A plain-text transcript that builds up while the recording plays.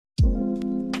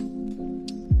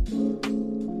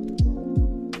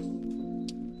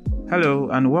Hello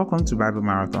and welcome to Bible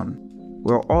Marathon.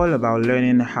 We're all about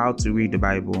learning how to read the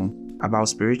Bible, about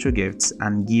spiritual gifts,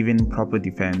 and giving proper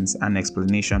defense and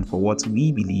explanation for what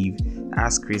we believe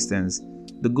as Christians.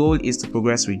 The goal is to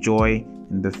progress with joy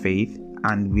in the faith,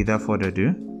 and without further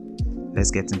ado,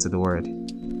 let's get into the Word.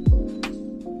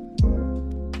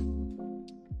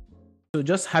 So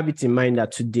just have it in mind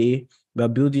that today we're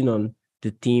building on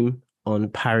the theme on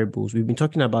parables. We've been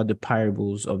talking about the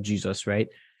parables of Jesus, right?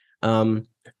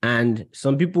 And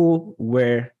some people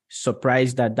were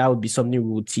surprised that would be something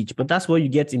we would teach, but that's what you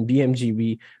get in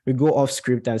BMG. We go off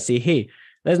script and say, hey,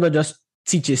 let's not just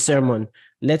teach a sermon.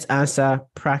 Let's answer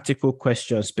practical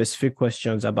questions, specific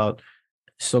questions about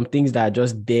some things that are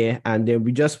just there, and then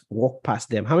we just walk past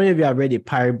them. How many of you have read a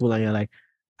parable and you're like,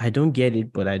 I don't get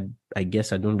it, but I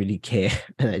guess I don't really care.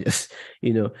 And I just,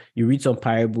 you read some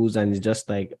parables and it's just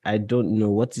like, I don't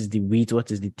know, what is the wheat, what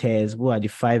is the tares, what are the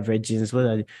five virgins,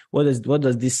 what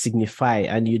does this signify?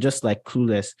 And you're just like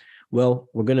clueless. Well,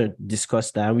 we're going to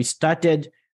discuss that. And we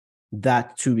started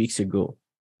that 2 weeks ago,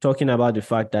 talking about the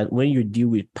fact that when you deal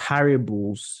with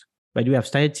parables, by the way, I've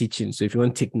started teaching. So if you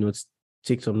want to take notes,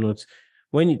 take some notes.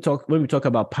 When we talk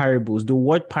about parables, the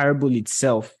word parable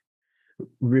itself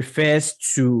refers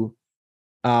to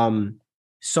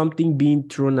something being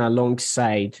thrown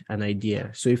alongside an idea.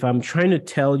 So if I'm trying to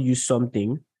tell you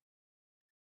something,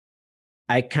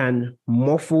 I can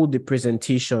muffle the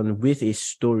presentation with a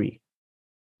story,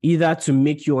 either to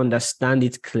make you understand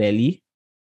it clearly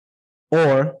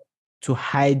or to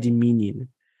hide the meaning.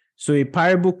 So a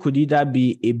parable could either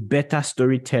be a better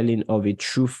storytelling of a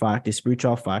true fact, a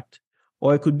spiritual fact,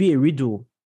 or it could be a riddle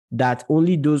that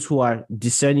only those who are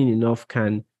discerning enough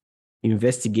can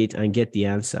investigate and get the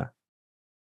answer.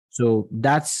 So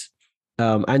that's,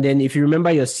 and then if you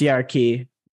remember your CRK,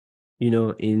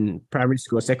 in primary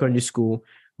school, secondary school,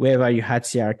 wherever you had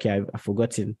CRK, I've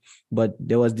forgotten, but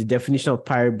there was the definition of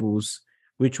parables,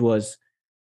 which was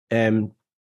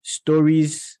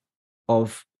stories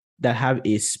that have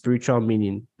a spiritual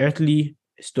meaning, earthly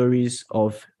stories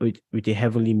with a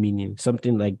heavenly meaning,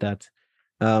 something like that.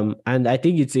 And I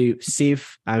think it's a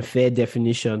safe and fair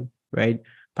definition, right?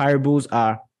 Parables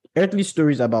are earthly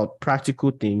stories about practical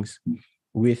things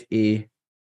with a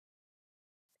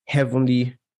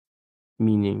heavenly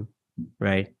meaning,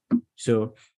 right?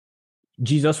 So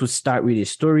Jesus would start with a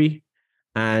story,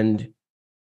 and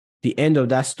the end of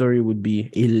that story would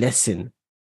be a lesson.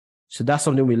 So that's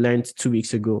something we learned 2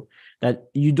 weeks ago, that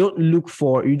you don't go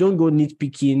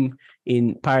nitpicking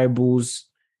in parables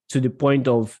to the point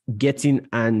of getting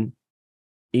an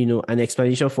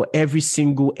explanation for every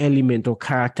single element or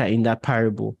character in that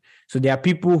parable. So there are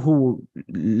people who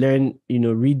learn,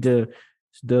 read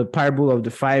the parable of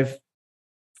the 5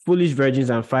 foolish virgins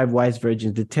and 5 wise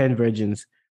virgins, the 10 virgins.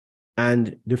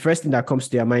 And the first thing that comes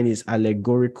to their mind is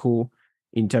allegorical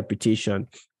interpretation.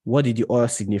 What did the oil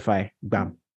signify?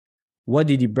 Bam. What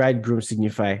did the bridegroom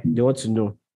signify? They want to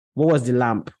know. What was the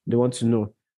lamp? They want to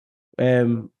know.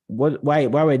 Why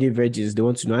were they virgins? They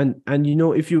want to know. And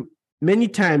if you many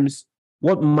times,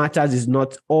 what matters is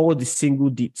not all the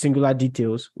singular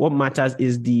details. What matters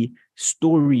is the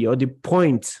story or the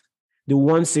point, the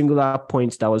one singular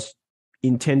point that was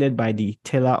intended by the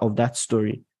teller of that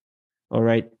story. All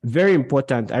right. Very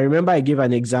important. I remember I gave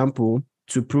an example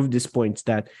to prove this point,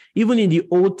 that even in the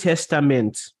Old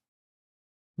Testament,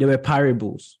 there were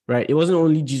parables, right? It wasn't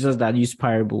only Jesus that used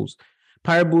parables.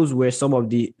 Parables were some of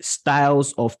the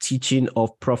styles of teaching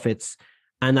of prophets.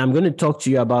 And I'm going to talk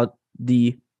to you about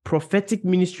the prophetic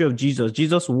ministry of Jesus.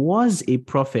 Jesus was a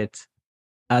prophet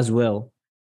as well.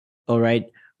 All right.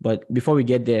 But before we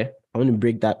get there, I want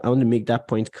to make that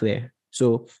point clear.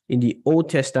 So in the Old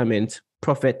Testament,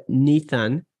 Prophet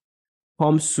Nathan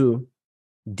comes to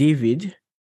David,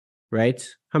 right?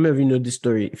 How many of you know this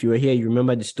story? If you were here, you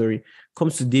remember the story.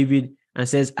 Comes to David and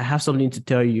says, I have something to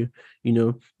tell you.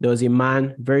 There was a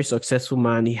man, very successful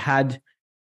man. He had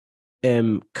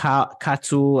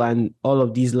cattle and all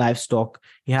of these livestock.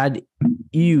 He had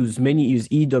many ewes,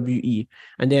 EWE.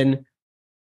 And then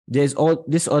there's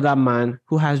this other man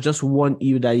who has just one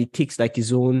ewe that he takes like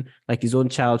his own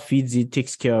child, feeds it,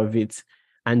 takes care of it.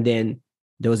 And then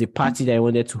there was a party that he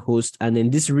wanted to host. And then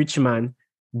this rich man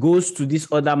goes to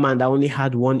this other man that only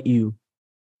had one ewe,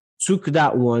 took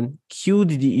that one, killed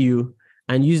the ewe,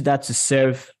 and used that to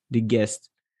serve the guest.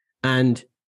 And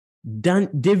then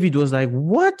David was like,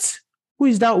 what? Who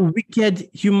is that wicked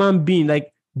human being?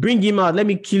 Like, bring him out. Let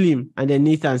me kill him. And then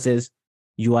Nathan says,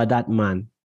 you are that man.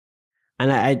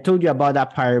 And I told you about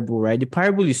that parable, right? The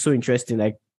parable is so interesting.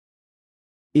 Like,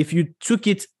 if you took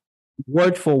it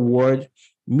word for word,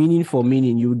 meaning for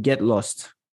meaning, you would get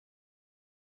lost.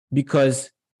 Because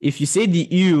if you say the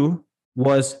ewe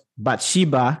was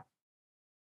Bathsheba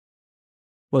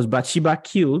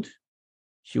killed?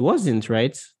 She wasn't,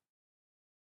 right?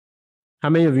 How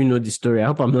many of you know the story? I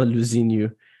hope I'm not losing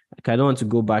you. Like, I don't want to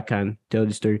go back and tell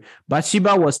the story.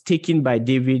 Bathsheba was taken by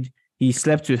David. He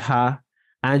slept with her,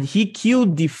 and he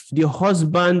killed the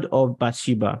husband of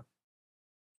Bathsheba,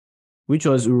 which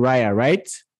was Uriah, right?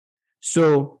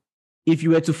 So if you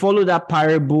were to follow that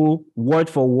parable word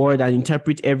for word and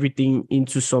interpret everything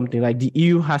into something, like the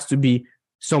ewe has to be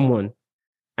someone,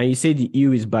 and you say the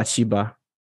ewe is Bathsheba,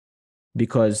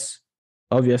 because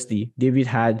obviously David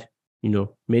had,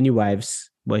 many wives,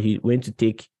 but he went to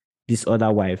take this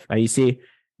other wife, and you say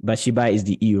Bathsheba is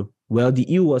the ewe. Well, the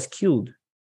ewe was killed.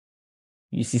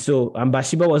 You see, and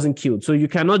Bathsheba wasn't killed. So you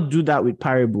cannot do that with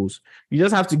parables. You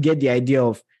just have to get the idea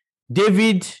of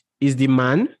David is the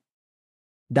man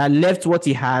that left what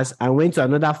he has and went to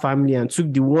another family and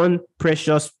took the one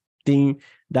precious thing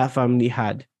that family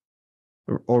had.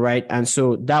 All right. And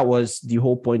so that was the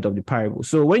whole point of the parable.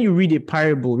 So when you read a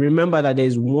parable, remember that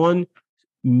there's one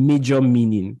major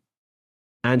meaning.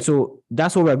 And so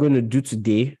that's what we're going to do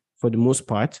today for the most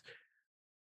part,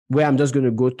 where I'm just going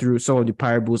to go through some of the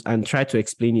parables and try to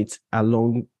explain it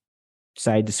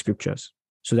alongside the scriptures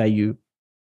so that you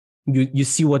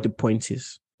see what the point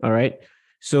is. All right.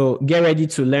 So get ready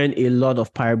to learn a lot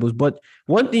of parables. But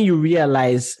one thing you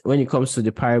realize when it comes to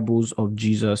the parables of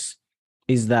Jesus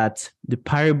is that the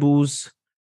parables,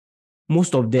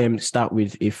 most of them start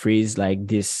with a phrase like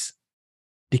this: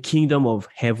 the kingdom of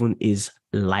heaven is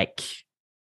like.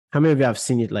 How many of you have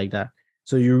seen it like that?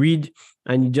 So you read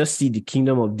and you just see the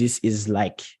kingdom of this is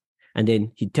like, and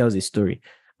then he tells a story.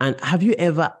 And have you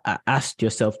ever asked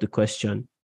yourself the question,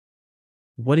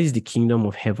 what is the kingdom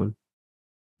of heaven?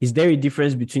 Is there a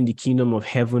difference between the kingdom of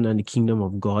heaven and the kingdom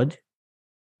of God?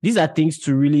 These are things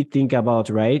to really think about,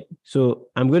 right? So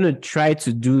I'm going to try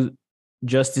to do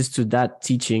justice to that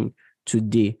teaching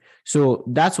today. So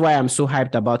that's why I'm so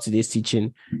hyped about today's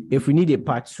teaching. If we need a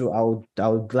part 2,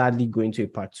 I'll gladly go into a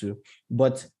part 2.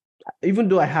 But even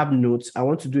though I have notes, I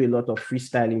want to do a lot of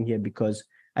freestyling here because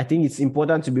I think it's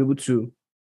important to be able to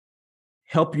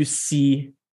help you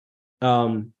see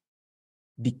the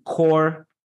core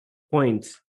point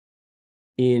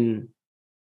in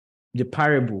the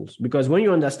parables. Because when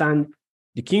you understand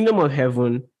the kingdom of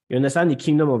heaven, you understand the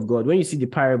kingdom of God. When you see the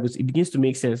parables, it begins to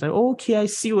make sense. Like, okay, I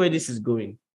see where this is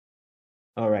going.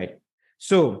 All right.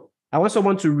 So I want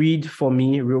someone to read for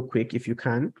me real quick, if you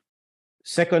can.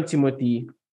 2 Timothy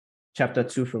chapter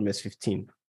 2 from verse 15.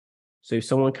 So if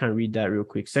someone can read that real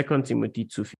quick. 2 Timothy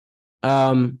 2.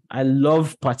 I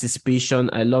love participation.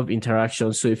 I love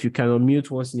interaction. So if you can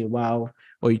unmute once in a while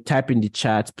or you type in the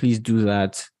chat, please do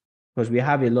that, because we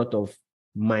have a lot of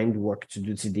mind work to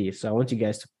do today. So I want you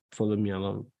guys to follow me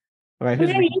along. All right.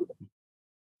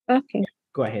 Okay.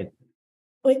 Go ahead.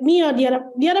 With me or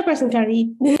the other person can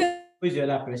read. Who's the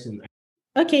other person?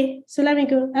 Okay, so let me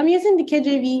go. I'm using the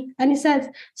KJV, and it says,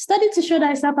 "Study to show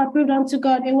thyself approved unto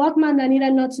God, a workman that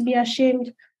needed not to be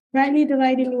ashamed, rightly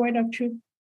dividing the word of truth."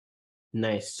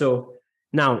 Nice. So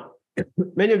now,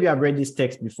 many of you have read this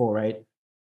text before, right?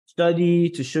 Study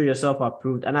to show yourself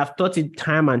approved. And I've taught it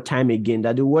time and time again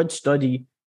that the word study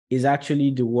is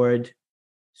actually the word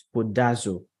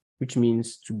spodazo, which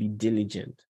means to be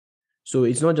diligent. So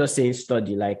it's not just saying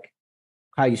study like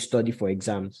how you study for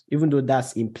exams, even though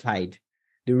that's implied.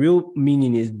 The real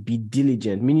meaning is be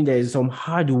diligent, meaning there is some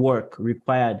hard work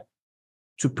required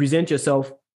to present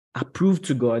yourself approved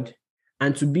to God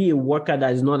and to be a worker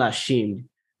that is not ashamed.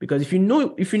 Because if you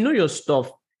know your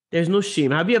stuff, there's no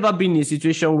shame. Have you ever been in a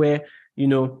situation where,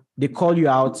 they call you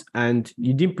out and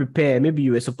you didn't prepare? Maybe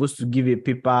you were supposed to give a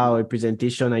paper or a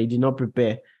presentation and you did not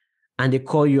prepare, and they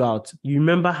call you out. You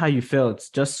remember how you felt?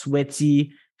 Just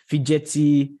sweaty,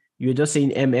 fidgety. You were just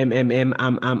saying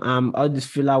all these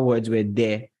filler words were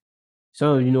there.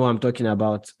 Some of you know what I'm talking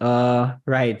about.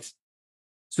 Right.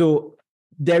 So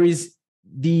there is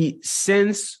the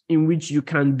sense in which you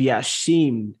can be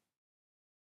ashamed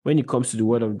when it comes to the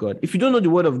word of God. If you don't know the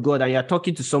word of God and you're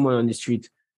talking to someone on the street,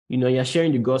 you're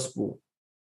sharing the gospel,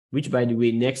 which, by the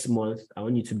way, next month, I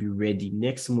want you to be ready.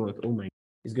 Next month, oh my,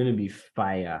 it's going to be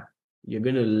fire. You're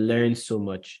going to learn so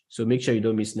much. So make sure you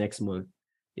don't miss next month.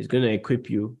 It's going to equip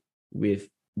you with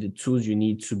the tools you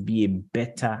need to be a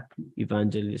better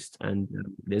evangelist. And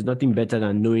there's nothing better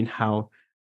than knowing how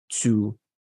to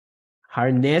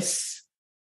harness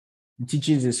the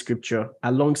teachings in scripture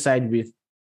alongside with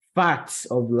facts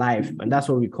of life. And that's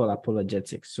what we call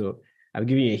apologetics. So I'll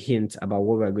give you a hint about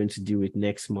what we're going to deal with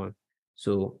next month.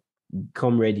 So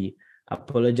come ready.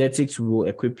 Apologetics will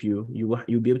equip you.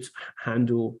 You'll be able to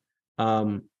handle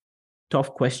tough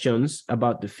questions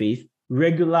about the faith,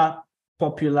 regular,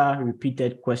 popular,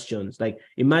 repeated questions. Like,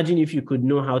 imagine if you could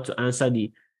know how to answer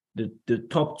the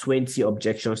top 20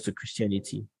 objections to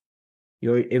Christianity.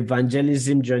 Your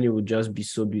evangelism journey will just be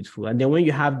so beautiful. And then when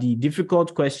you have the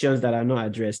difficult questions that are not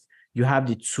addressed, you have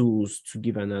the tools to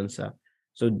give an answer.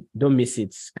 So don't miss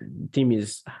it. The theme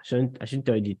is, I shouldn't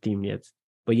tell you the theme yet,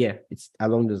 but yeah, it's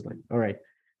along those lines. All right.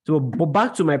 So, but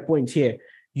back to my point here,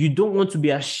 you don't want to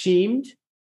be ashamed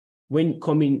when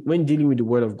dealing with the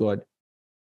word of God.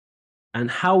 And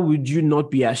how would you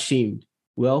not be ashamed?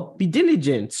 Well, be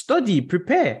diligent, study,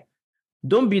 prepare.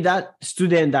 Don't be that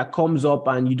student that comes up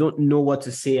and you don't know what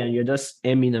to say and you're just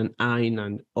emming and eyeing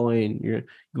and awing. You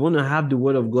want to have the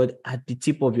word of God at the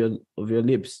tip of your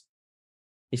lips.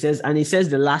 It says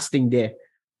the last thing there,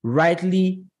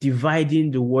 rightly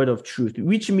dividing the word of truth,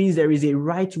 which means there is a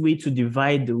right way to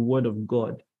divide the word of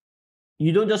God.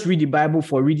 You don't just read the Bible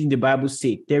for reading the Bible's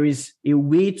sake. There is a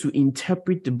way to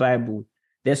interpret the Bible.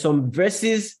 There's some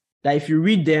verses that if you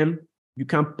read them,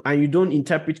 and you don't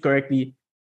interpret correctly,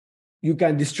 you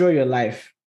can destroy your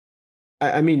life.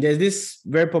 I mean, there's this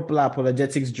very popular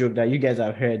apologetics joke that you guys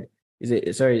have heard.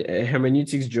 A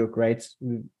hermeneutics joke, right?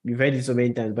 We've heard it so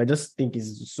many times, but I just think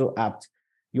it's so apt.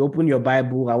 You open your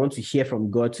Bible, I want to hear from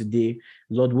God today.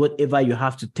 Lord, whatever you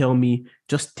have to tell me,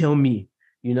 just tell me.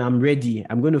 I'm ready.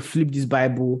 I'm going to flip this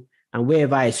Bible, and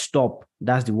wherever I stop,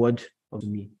 that's the word of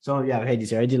me. Some of you have heard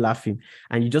this, you're already laughing.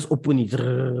 And you just open it.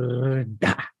 And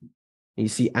you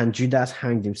see, and Judas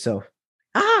hanged himself.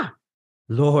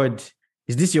 Lord,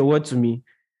 is this your word to me?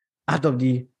 Out of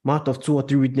the mouth of 2 or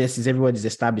 3 witnesses, everyone is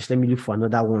established. Let me look for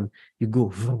another one. You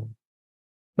go.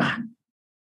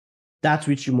 That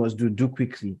which you must do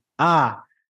quickly.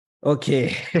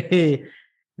 Okay.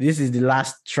 This is the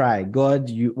last try.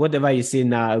 God, whatever you say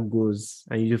now goes.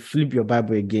 And you flip your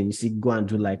Bible again. You see, go and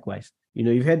do likewise.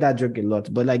 You've heard that joke a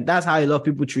lot. But that's how a lot of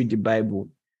people treat the Bible.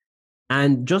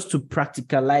 And just to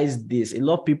practicalize this, a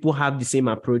lot of people have the same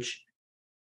approach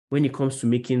when it comes to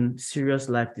making serious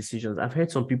life decisions. I've heard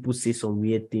some people say some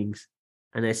weird things.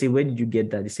 And I say, where did you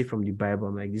get that? They say from the Bible.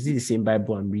 I'm like, is it the same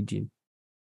Bible I'm reading?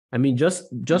 I mean,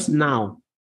 just now,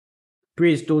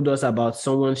 Praise told us about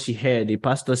someone she heard. The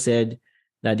pastor said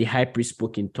that the high priest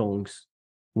spoke in tongues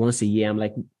once a year. I'm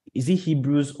like, is it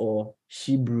Hebrews or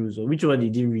Hebrews? Or which one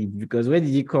did he read? Because where did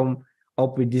he come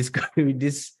up with this, with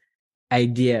this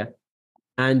idea?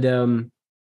 And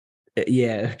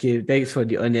yeah, okay, thanks for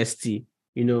the honesty.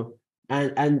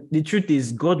 And the truth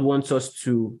is, God wants us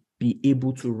to be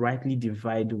able to rightly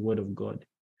divide the word of God.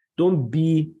 Don't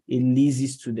be a lazy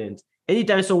student.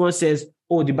 Anytime someone says,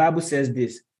 oh, the Bible says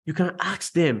this, you can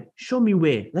ask them, show me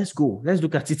where. Let's go. Let's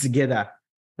look at it together.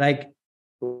 Like,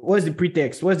 what's the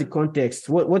pretext? What's the context?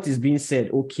 What is being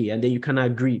said? Okay, and then you can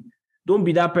agree. Don't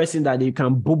be that person that you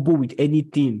can bobo with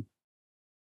anything.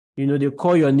 They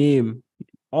call your name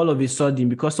all of a sudden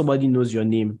because somebody knows your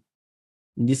name.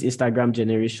 In this Instagram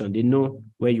generation, they know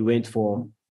where you went for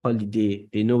holiday.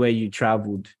 They know where you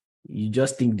traveled. You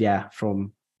just think they are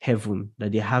from heaven,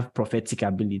 that they have prophetic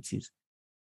abilities.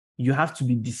 You have to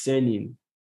be discerning,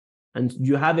 and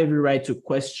you have every right to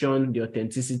question the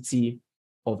authenticity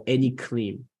of any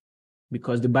claim,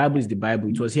 because the Bible is the Bible.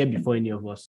 It was here before any of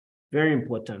us. Very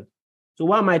important. So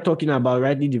why am I talking about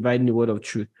rightly dividing the word of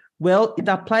truth? Well, it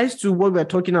applies to what we're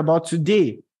talking about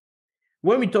today.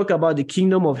 When we talk about the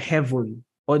kingdom of heaven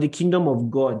or the kingdom of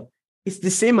God, it's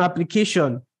the same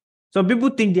application. Some people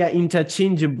think they are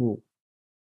interchangeable.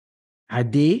 Are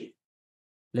they?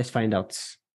 Let's find out.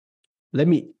 Let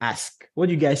me ask, what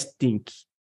do you guys think?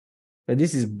 But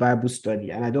this is Bible study,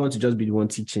 and I don't want to just be the one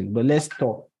teaching, but let's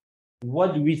talk.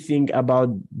 What do we think about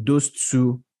those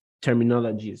two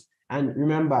terminologies? And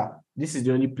remember, this is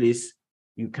the only place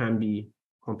you can be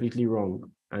completely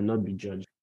wrong and not be judged.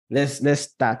 Let's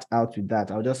start out with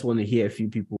that. I just want to hear a few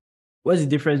people. What's the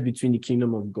difference between the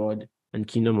kingdom of God and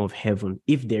kingdom of heaven,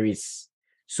 if there is?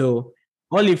 So,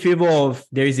 all in favor of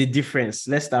there is a difference.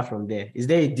 Let's start from there. Is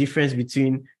there a difference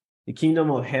between the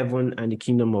kingdom of heaven and the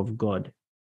kingdom of God?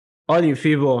 All in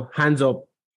favor, hands up.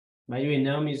 By the way,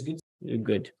 Naomi is good. You're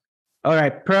good. All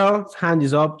right, Pearl's hand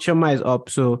is up. Choma is up.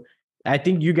 So I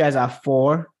think you guys are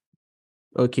 4.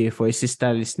 Okay, for a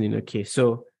sister listening. Okay,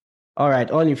 so all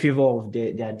right, all in favor of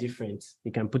they are different.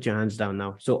 You can put your hands down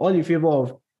now. So all in favor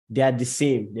of they are the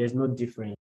same. There's no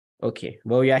difference. Okay,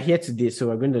 well, we are here today, so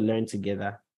we're going to learn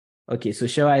together. Okay, so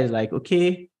Shewa is like, okay,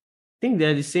 I think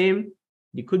they're the same.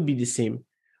 They could be the same.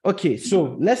 Okay,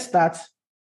 so let's start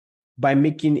by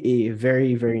making a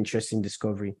very, very interesting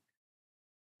discovery.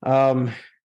 Did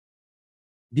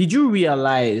you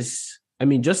realize, I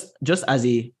mean, just as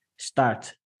a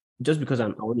start, just because I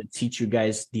want to teach you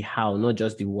guys the how, not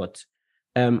just the what.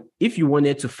 If you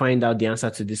wanted to find out the answer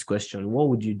to this question, what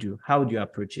would you do? How would you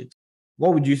approach it?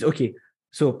 What would you say? Okay,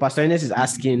 so Pastor Ernest is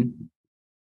asking,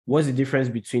 what's the difference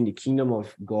between the kingdom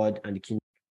of God and the kingdom?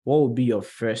 What would be your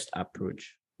first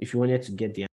approach if you wanted to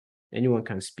get the answer? Anyone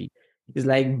can speak. It's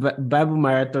like Bible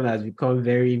marathon has become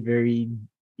very, very,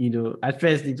 at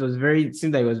first it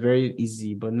seemed like it was very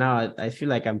easy, but now I feel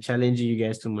like I'm challenging you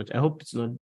guys too much. I hope it's not.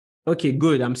 Okay,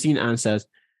 good. I'm seeing answers.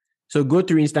 So go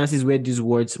through instances where these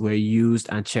words were used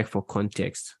and check for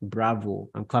context. Bravo.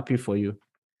 I'm clapping for you.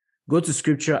 Go to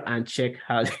scripture and check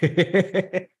how.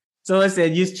 Someone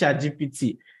said use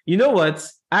ChatGPT. You know what?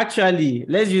 Actually,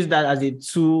 let's use that as a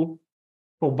tool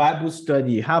for Bible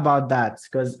study. How about that?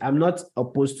 Because I'm not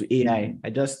opposed to AI. I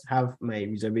just have my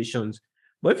reservations.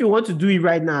 But if you want to do it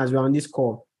right now as we're on this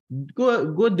call,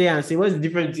 go there and say, what's the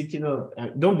difference between,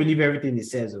 don't believe everything it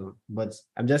says, but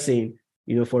I'm just saying,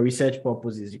 for research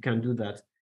purposes, you can do that.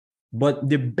 But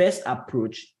the best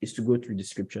approach is to go through the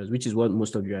scriptures, which is what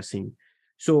most of you are saying.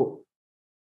 So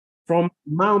from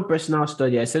my own personal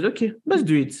study, I said, okay, let's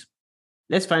do it.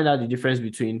 Let's find out the difference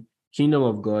between kingdom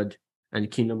of God and the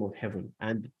kingdom of heaven.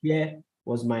 And here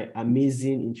was my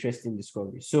amazing, interesting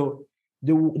discovery. So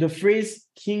the phrase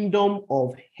kingdom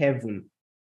of heaven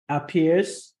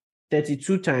appears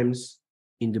 32 times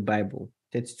in the Bible,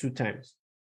 32 times,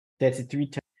 33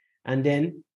 times. And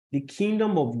then the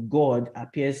kingdom of God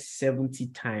appears 70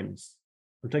 times.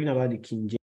 I'm talking about the King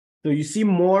James. So you see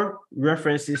more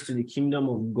references to the kingdom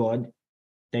of God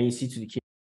than you see to the kingdom.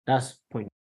 That's the point.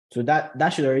 So that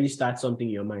should already start something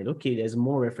in your mind. Okay, there's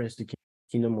more reference to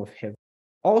kingdom of heaven.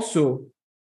 Also,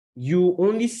 you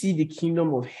only see the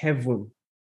kingdom of heaven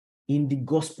in the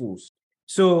Gospels.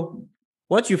 So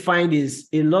what you find is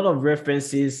a lot of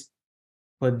references,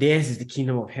 but theirs is the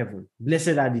kingdom of heaven.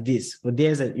 Blessed are the days, but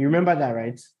theirs. You remember that,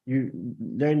 right? You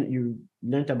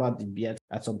learned about the beat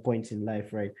at some point in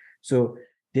life, right? So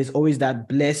there's always that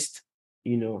blessed.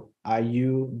 Are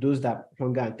you those that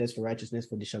hunger and thirst for righteousness,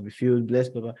 for they shall be filled,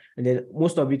 blessed, blah, blah. And then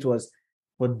most of it was,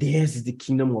 but theirs is the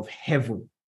kingdom of heaven.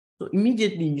 So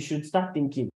immediately you should start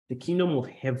thinking, the kingdom of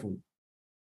heaven,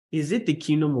 is it the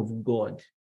kingdom of God?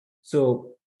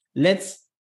 So let's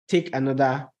take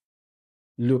another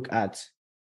look at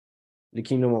the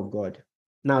kingdom of God.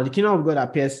 Now, the kingdom of God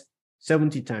appears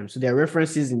 70 times. So there are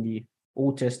references in the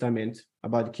Old Testament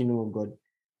about the kingdom of God.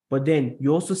 But then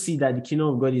you also see that the kingdom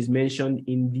of God is mentioned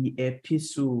in the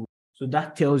epistle. So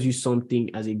that tells you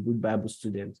something as a good Bible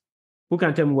student. Who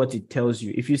can tell me what it tells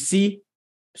you? If you see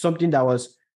something that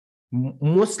was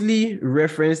mostly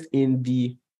referenced in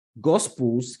the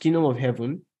Gospels, kingdom of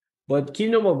heaven, but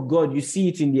kingdom of God, you see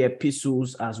it in the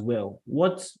epistles as well.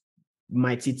 What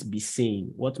might it be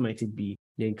saying? What might it be?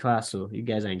 You're in class, so you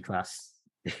guys are in class.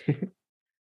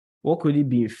 What could it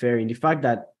be inferring? The fact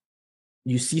that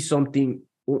you see something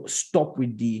stop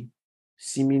with the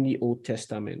seemingly Old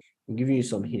Testament. I'm giving you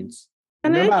some hints.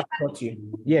 Remember, I taught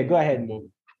you. Yeah, go ahead, Mo.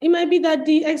 It might be that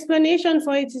the explanation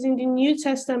for it is in the New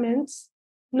Testament,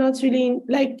 not really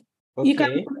like you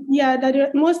can. Yeah, that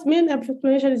the most main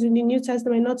explanation is in the New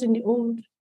Testament, not in the Old.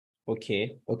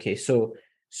 Okay. So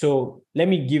let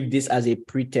me give this as a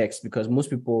pretext because most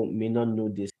people may not know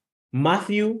this.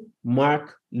 Matthew,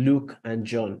 Mark, Luke, and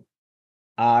John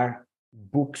are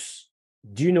books.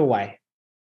 Do you know why?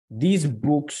 These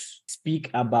books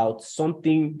speak about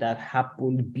something that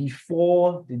happened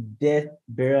before the death,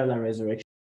 burial, and resurrection.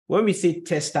 When we say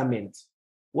testament,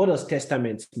 what does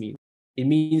testament mean? It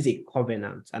means a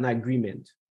covenant, an agreement,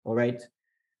 all right?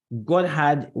 God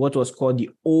had what was called the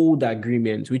Old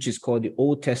Agreement, which is called the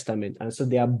Old Testament. And so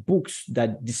there are books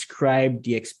that describe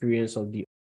the experience of the,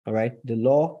 all right, the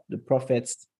law, the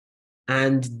prophets,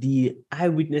 and the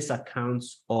eyewitness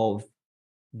accounts of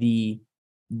the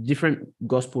different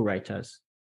gospel writers.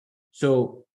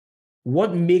 So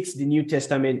what makes the New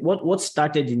Testament, what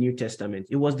started the New Testament?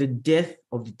 It was the death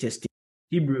of the testator.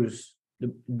 Hebrews, the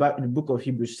book of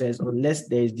Hebrews says, unless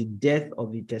there is the death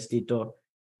of the testator,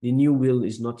 the new will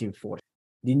is not in force.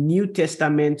 The New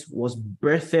Testament was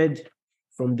birthed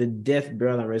from the death,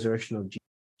 burial, and resurrection of Jesus.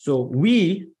 So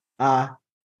we are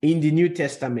in the New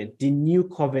Testament, the new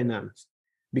covenant,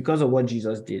 because of what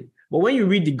Jesus did. But when you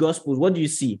read the Gospels, what do you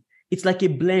see? It's like a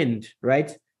blend,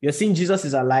 right? You're seeing Jesus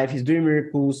is alive. He's doing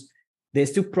miracles. There's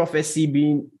still prophecy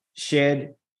being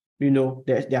shared.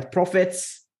 There are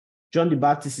prophets. John the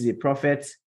Baptist is a prophet,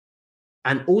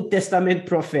 an Old Testament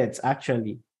prophet,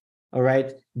 actually. All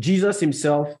right. Jesus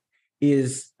himself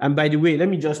is, and by the way, let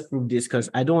me just prove this because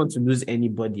I don't want to lose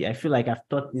anybody. I feel like I've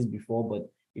taught this before, but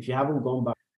if you haven't gone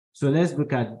back. So let's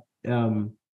look at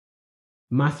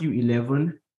Matthew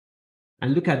 11,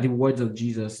 and look at the words of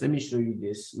Jesus. Let me show you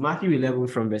this. Matthew 11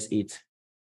 from verse 8.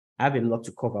 I have a lot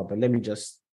to cover, but let me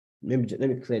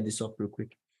clear this up real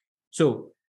quick.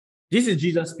 So this is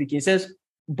Jesus speaking. He says,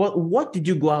 but what did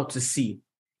you go out to see?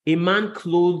 A man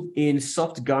clothed in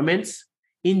soft garments?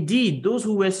 Indeed, those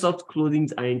who wear soft clothing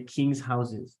are in king's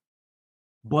houses.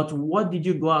 But what did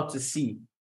you go out to see?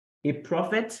 A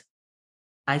prophet?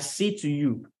 I say to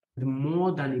you,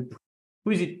 more than a prophet.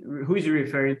 Who is he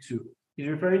referring to? He's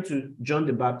referring to John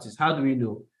the Baptist. How do we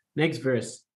know? Next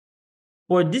verse.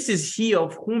 For this is he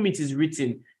of whom it is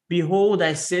written, behold,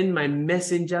 I send my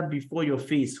messenger before your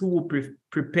face, who will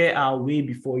prepare our way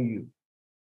before you.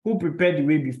 Who prepared the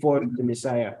way before the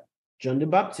Messiah? John the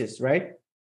Baptist, right?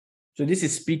 So this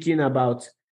is speaking about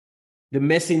the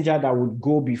messenger that would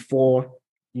go before,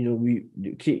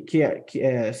 CRK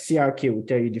will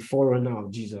tell you the forerunner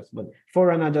of Jesus. But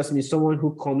forerunner just means someone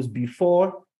who comes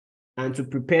before and to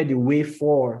prepare the way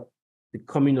for the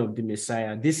coming of the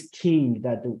Messiah, this king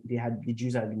that the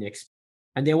Jews had been expecting.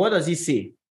 And then what does he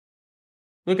say?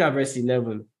 Look at verse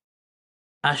 11.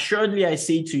 Assuredly, I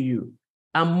say to you,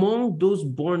 among those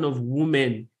born of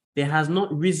women, there has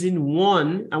not risen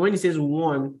one. And when he says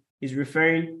one, he's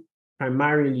referring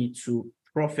primarily to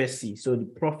prophecy. So the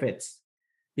prophets.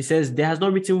 He says, there has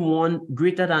not written one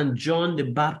greater than John the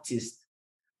Baptist,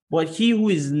 but he who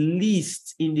is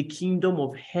least in the kingdom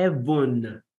of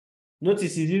heaven.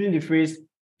 Notice he's using the phrase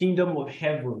kingdom of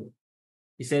heaven.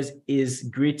 He says, is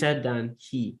greater than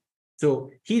he.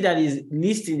 So he that is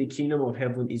least in the kingdom of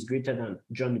heaven is greater than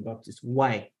John the Baptist.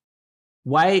 Why?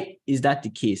 Why is that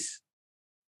the case?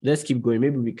 Let's keep going.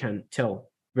 Maybe we can tell.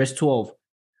 Verse 12.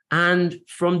 And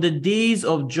from the days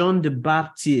of John the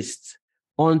Baptist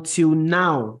until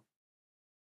now,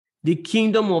 the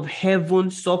kingdom of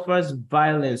heaven suffers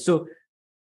violence. So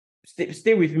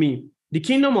stay with me. The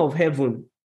kingdom of heaven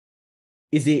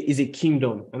is a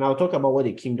kingdom. And I'll talk about what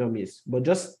a kingdom is. But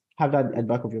just have that at the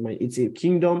back of your mind. It's a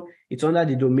kingdom. It's under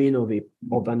the domain of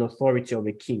an authority of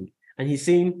a king. And he's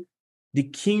saying the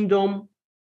kingdom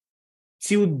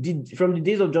from the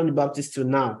days of John the Baptist till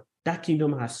now, that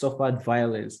kingdom has suffered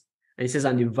violence. And he says,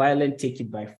 and the violent take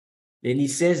it by force. Then he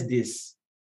says this,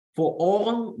 for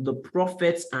all the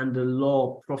prophets and the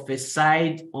law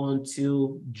prophesied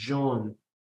until John.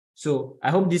 So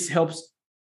I hope this helps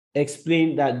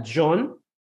explain that John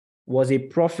was a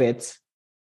prophet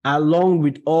along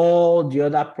with all the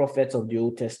other prophets of the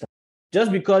Old Testament.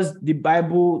 Just because the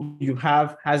Bible you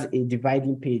have has a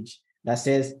dividing page that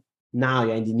says, now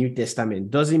you're in the New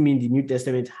Testament, doesn't mean the New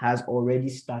Testament has already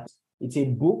started. It's a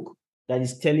book that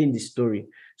is telling the story.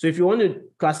 So if you want to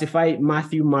classify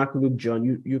Matthew, Mark, Luke,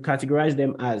 John, you categorize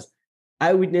them as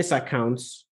eyewitness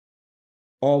accounts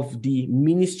of the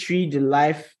ministry, the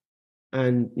life,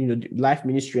 and the life,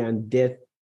 ministry, and death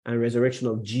and resurrection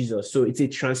of Jesus. So it's a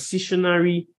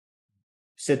transitionary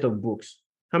set of books.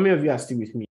 How many of you are still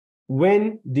with me?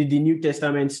 When did the New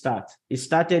Testament start? It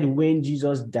started when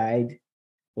Jesus died,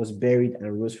 was buried,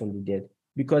 and rose from the dead.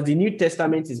 Because the New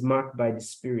Testament is marked by the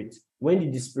Spirit. When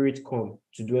did the Spirit come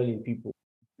to dwell in people?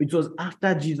 It was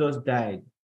after Jesus died.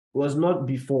 It was not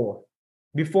before.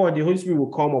 Before, the Holy Spirit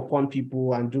will come upon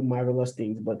people and do marvelous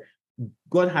things, but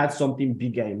God had something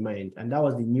bigger in mind, and that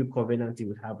was the new covenant he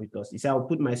would have with us. He said, I'll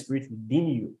put my Spirit within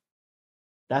you.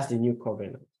 That's the new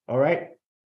covenant. All right?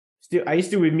 Are you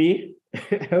still with me?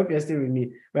 I hope you're still with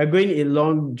me. We're going a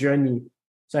long journey,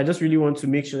 so I just really want to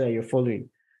make sure that you're following.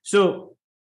 So,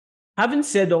 having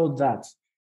said all that,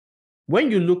 when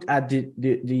you look at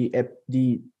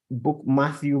the book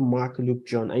Matthew, Mark, Luke,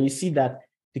 John, and you see that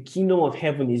the kingdom of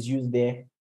heaven is used there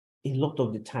a lot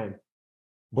of the time.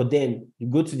 But then you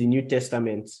go to the New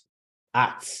Testament,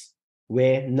 Acts,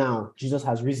 where now Jesus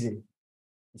has risen.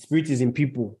 The Spirit is in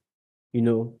people.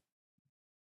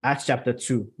 Acts chapter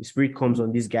 2, the Spirit comes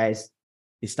on these guys.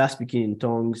 They start speaking in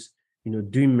tongues,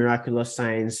 doing miraculous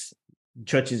signs. The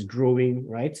church is growing,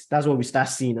 right? That's what we start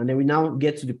seeing. And then we now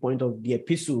get to the point of the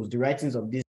epistles, the writings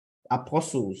of these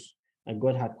apostles that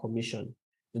God had commissioned.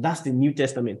 So that's the New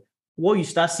Testament. What you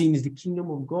start seeing is the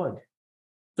kingdom of God.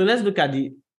 So let's look at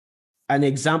an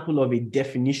example of a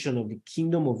definition of the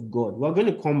kingdom of God. We're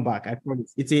going to come back, I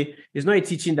promise. It's not a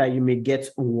teaching that you may get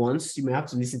once. You may have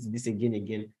to listen to this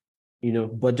again,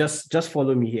 but just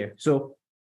follow me here. So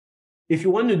if you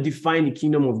want to define the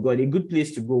kingdom of God, a good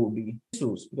place to go would be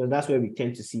epistles, because that's where we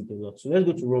tend to see it a lot. So let's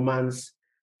go to Romans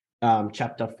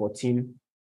chapter 14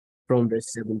 from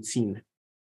verse 17.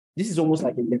 This is almost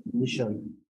like a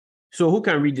definition. So who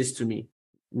can read this to me?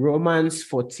 Romans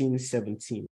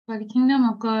 14:17. For the kingdom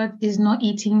of God is not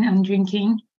eating and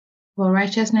drinking, but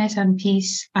righteousness and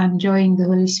peace and joy in the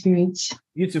Holy Spirit.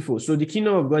 Beautiful. So the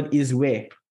kingdom of God is where?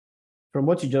 from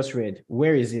what you just read,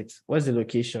 where is it? What's the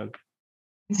location?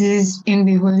 It is in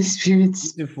the Holy Spirit.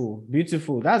 Beautiful,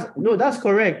 beautiful. That's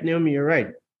correct, Naomi. You're right.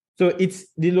 So it's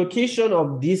the location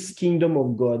of this kingdom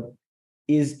of God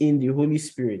is in the Holy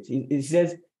Spirit. It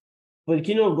says, for the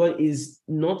kingdom of God is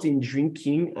not in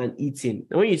drinking and eating.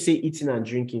 And when you say eating and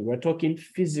drinking, we're talking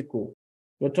physical,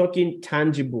 we're talking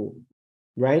tangible,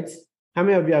 right? How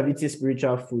many of you have eaten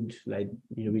spiritual food, like,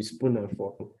 with spoon and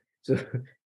fork? So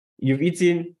you've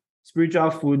eaten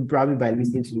spiritual food probably by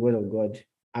listening to the word of God.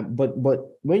 But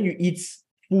when you eat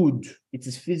food, it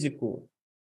is physical.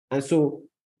 And so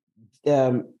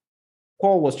Paul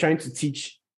was trying to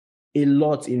teach a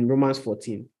lot in Romans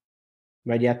 14,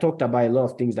 right? They had talked about a lot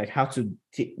of things like how to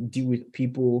deal with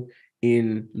people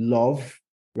in love,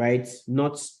 right?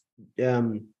 Not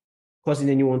causing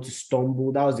anyone to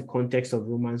stumble. That was the context of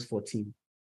Romans 14.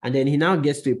 And then he now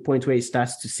gets to a point where he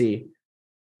starts to say,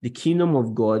 the kingdom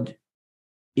of God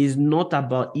is not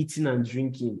about eating and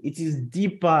drinking. It is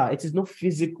deeper. It is not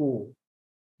physical.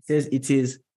 It says it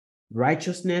is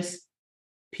righteousness,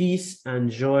 peace,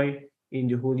 and joy in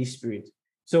the Holy Spirit.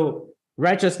 So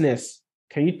righteousness,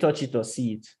 can you touch it or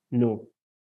see it? No.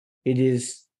 It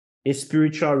is a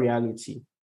spiritual reality.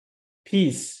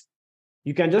 Peace,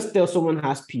 you can just tell someone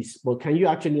has peace, but can you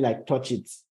actually touch it?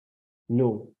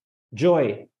 No.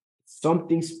 Joy,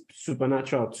 something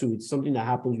supernatural too. It's something that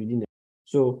happens within it.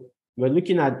 So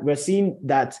we're seeing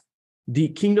that the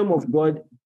kingdom of God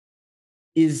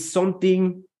is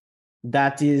something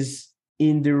that is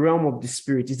in the realm of the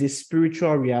spirit. It's a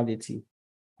spiritual reality.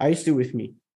 Are you still with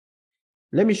me?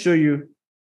 Let me show you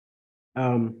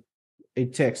a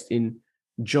text in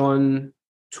John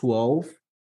 12.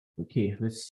 Okay,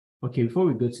 before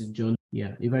we go to John,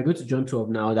 if I go to John 12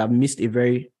 now, I've missed a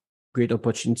very great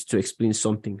opportunity to explain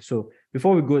something. So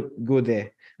before we go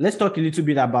there, let's talk a little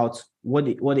bit about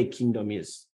what a kingdom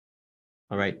is.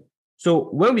 All right. So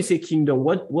when we say kingdom,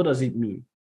 what does it mean?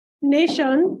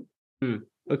 Nation.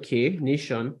 Okay,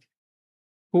 nation.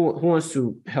 Who wants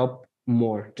to help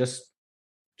more? Just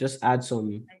add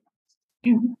some.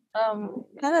 Kind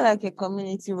of like a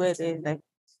community where there's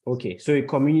Okay, so a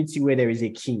community where there is a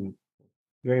king.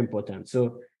 Very important.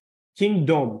 So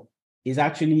kingdom is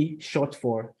actually short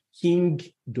for king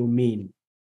domain.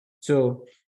 So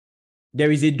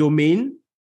there is a domain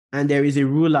and there is a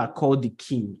ruler called the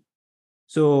king.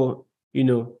 So,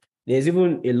 there's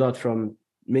even a lot from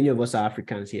many of us are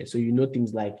Africans here. So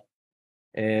things like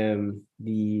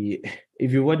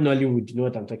if you watch Nollywood, you know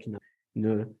what I'm talking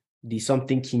about. The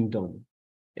something kingdom.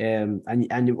 And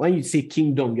when you say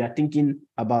kingdom, you are thinking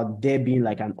about there being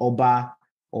like an Oba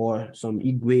or some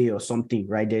Igwe or something,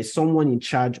 right? There's someone in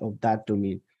charge of that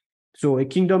domain. So a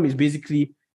kingdom is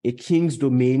basically a king's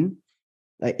domain,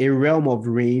 like a realm of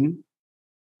reign,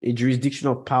 a jurisdiction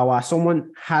of power.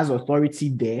 Someone has authority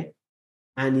there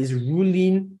and is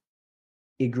ruling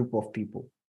a group of people.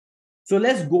 So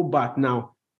let's go back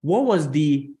now. What was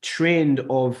the trend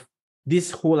of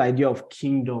this whole idea of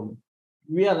kingdom?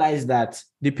 Realize that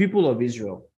the people of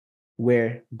Israel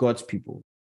were God's people,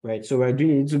 right? So we're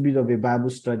doing a little bit of a Bible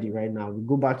study right now. We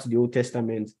go back to the Old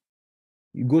Testament.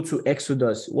 You go to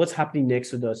Exodus. What's happening in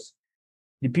Exodus?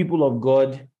 The people of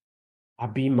God are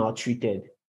being maltreated,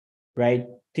 right?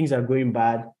 Things are going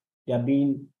bad. They are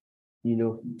being,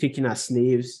 taken as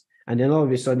slaves. And then all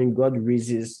of a sudden, God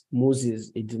raises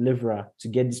Moses, a deliverer, to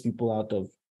get these people out of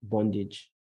bondage,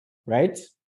 right?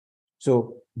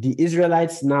 So the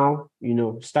Israelites now,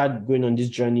 start going on this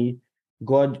journey.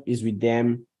 God is with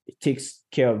them, takes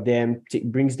care of them,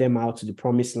 brings them out to the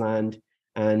promised land.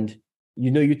 And,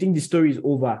 you think the story is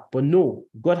over, but no,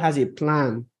 God has a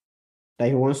plan that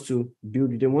he wants to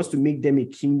build. He wants to make them a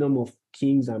kingdom of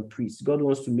kings and priests. God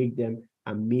wants to make them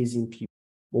amazing people.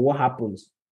 But what happens?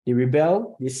 They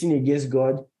rebel, they sin against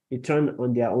God, they turn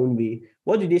on their own way.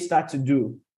 What do they start to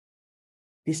do?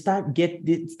 They start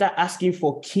asking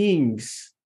for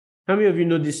kings. How many of you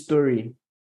know this story?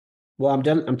 Well,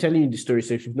 I'm telling you the story,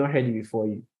 so if you've not heard it before,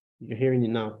 you're hearing it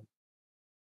now.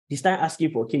 They start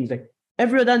asking for kings. Like,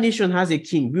 every other nation has a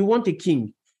king. We want a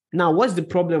king. Now, what's the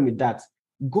problem with that?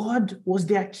 God was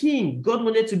their king. God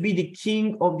wanted to be the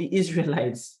king of the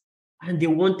Israelites, and they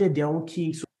wanted their own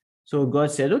king. So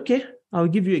God said, okay, I'll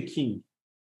give you a king.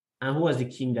 And who was the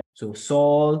king? So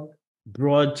Saul,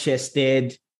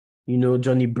 broad-chested,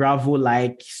 Johnny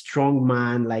Bravo-like, strong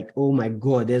man, like, oh my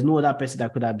God, there's no other person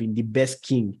that could have been the best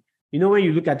king. When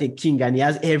you look at a king and he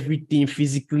has everything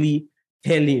physically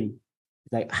telling,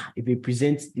 like, if we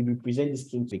present this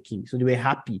king to a king. So they were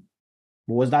happy.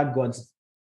 But was that God's?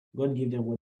 God gave them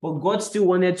what? But God still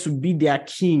wanted to be their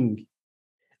king.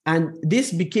 And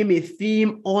this became a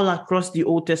theme all across the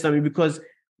Old Testament because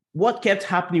what kept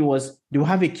happening was they will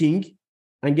have a king.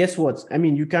 And guess what? I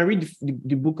mean, you can read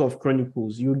the book of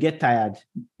Chronicles. You'll get tired.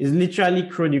 It's literally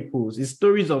Chronicles. It's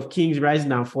stories of kings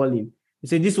rising and falling. You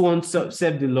say this one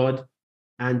served the Lord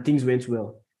and things went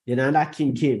well. Then another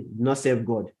king came, did not serve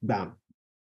God. Bam.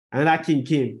 Another king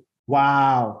came.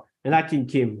 Wow. Another king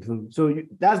came. So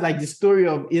that's like the story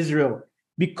of Israel.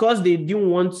 Because they didn't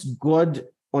want God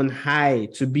on high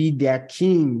to be their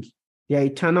king, their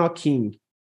eternal king,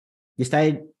 they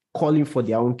started calling for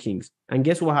their own kings. And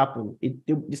guess what happened?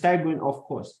 They started going off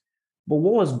course. But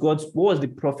what was the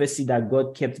prophecy that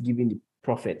God kept giving the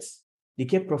prophets? They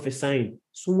kept prophesying,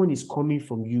 someone is coming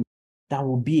from you that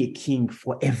will be a king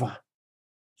forever.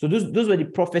 So those were the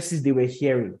prophecies they were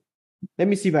hearing. Let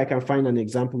me see if I can find an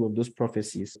example of those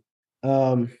prophecies.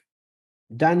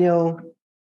 Daniel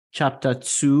chapter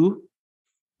 2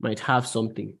 might have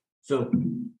something. So,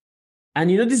 and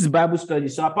this is Bible study.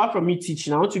 So apart from me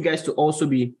teaching, I want you guys to also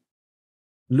be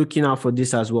looking out for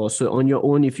this as well. So on your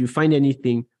own, if you find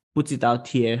anything, put it out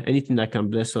here, anything that can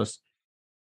bless us.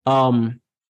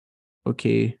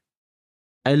 Okay.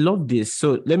 I love this.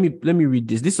 So let me read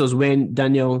this. This was when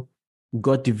Daniel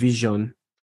got the vision.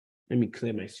 Let me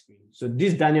clear my screen. So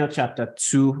this Daniel chapter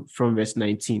 2 from verse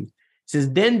 19. It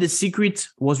says, then the secret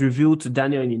was revealed to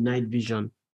Daniel in a night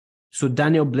vision. So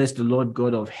Daniel blessed the Lord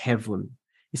God of heaven.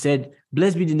 He said,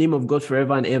 blessed be the name of God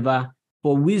forever and ever,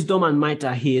 for wisdom and might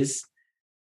are his.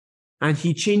 And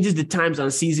he changes the times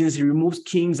and seasons. He removes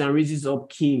kings and raises up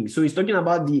kings. So he's talking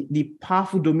about the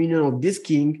powerful dominion of this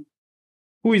king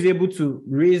who is able to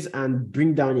raise and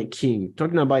bring down a king,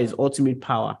 talking about his ultimate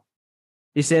power.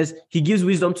 It says, he gives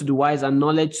wisdom to the wise and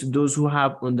knowledge to those who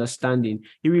have understanding.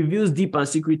 He reveals deep and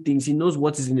secret things. He knows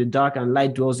what is in the dark, and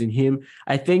light dwells in him.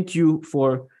 I thank you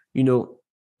for,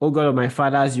 oh God of my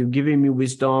fathers, you've given me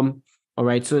wisdom. All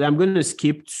right, so I'm going to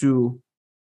skip to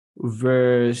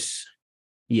verse,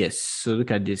 yes. So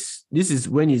look at this. This is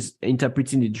when he's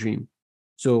interpreting the dream.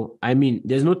 So, I mean,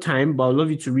 there's no time, but I'd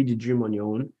love you to read the dream on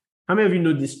your own. How many of you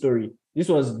know this story? This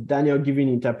was Daniel giving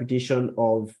interpretation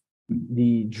of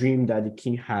the dream that the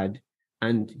king had,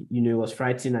 and he was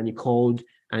frightened and he called,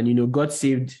 and God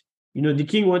saved. The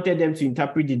king wanted them to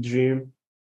interpret the dream,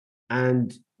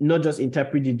 and not just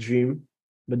interpret the dream,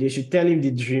 but they should tell him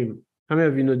the dream. How many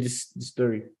of you know this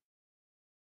story?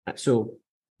 So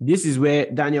this is where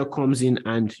Daniel comes in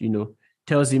and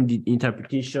tells him the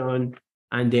interpretation,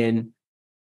 and then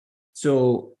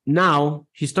so now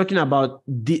he's talking about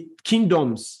the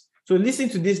kingdoms. So listen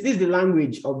to this. This is the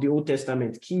language of the Old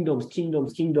Testament. Kingdoms,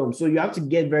 kingdoms, kingdoms. So you have to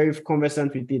get very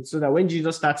conversant with it so that when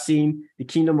Jesus starts saying the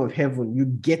kingdom of heaven, you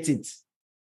get it.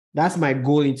 That's my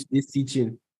goal into this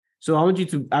teaching. So I want you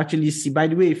to actually see, by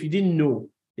the way, if you didn't know,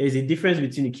 there's a difference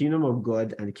between the kingdom of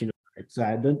God and the kingdom of earth. So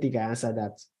I don't think I answered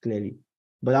that clearly,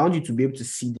 but I want you to be able to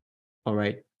see that. All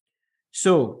right.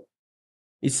 So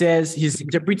it says he's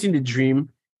interpreting the dream.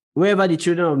 Wherever the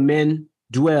children of men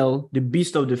dwell, the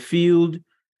beasts of the field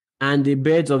and the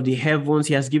birds of the heavens,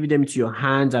 he has given them into your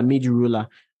hands and made you ruler.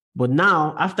 But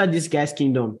now, after this guy's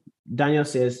kingdom, Daniel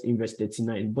says in verse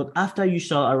 39, but after you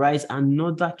shall arise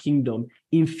another kingdom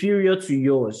inferior to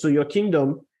yours. So your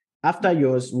kingdom after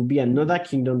yours will be another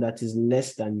kingdom that is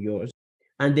less than yours.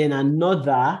 And then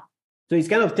another. So he's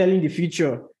kind of telling the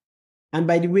future. And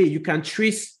by the way, you can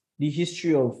trace the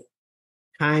history of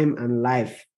time and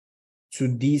life to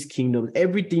these kingdoms.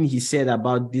 Everything he said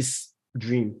about this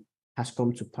dream has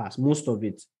come to pass. Most of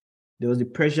it. There was the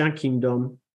Persian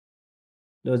kingdom.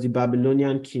 There was the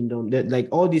Babylonian kingdom. Like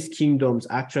all these kingdoms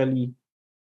actually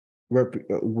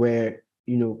were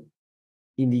in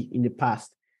the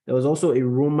past. There was also a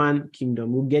Roman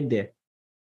kingdom. We'll get there.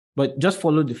 But just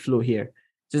follow the flow here. It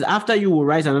says, after you will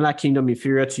rise another kingdom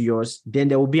inferior to yours, then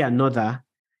there will be another,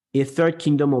 a third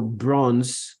kingdom of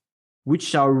bronze, which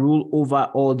shall rule over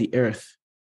all the earth.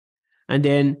 And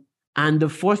the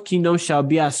fourth kingdom shall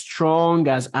be as strong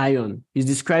as iron. He's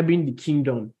describing the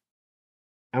kingdom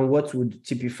and what would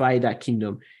typify that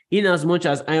kingdom. Inasmuch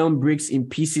as iron breaks in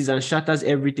pieces and shatters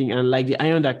everything, and like the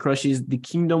iron that crushes, the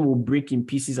kingdom will break in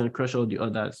pieces and crush all the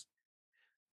others.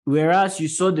 Whereas you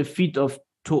saw the feet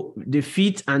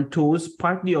and toes,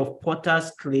 partly of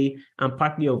potter's clay and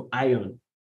partly of iron.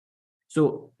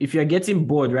 So if you're getting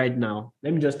bored right now,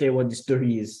 let me just tell you what the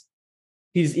story is.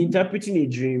 He's interpreting a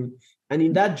dream, and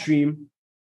in that dream,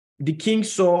 the king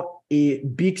saw a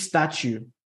big statue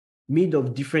made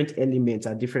of different elements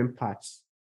at different parts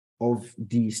of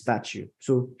the statue.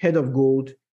 So head of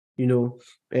gold,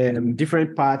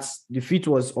 different parts. The feet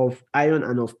was of iron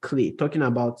and of clay, talking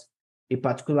about a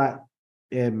particular,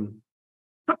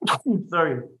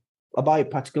 about a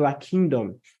particular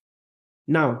kingdom.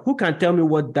 Now, who can tell me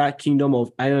what that kingdom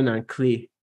of iron and clay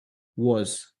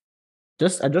was?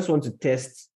 I just want to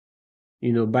test,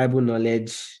 Bible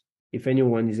knowledge. If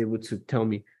anyone is able to tell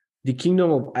me the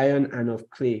kingdom of iron and of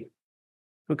clay,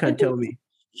 who can tell me?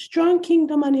 Strong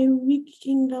kingdom and a weak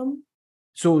kingdom.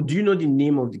 So do you know the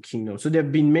name of the kingdom? So there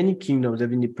have been many kingdoms. There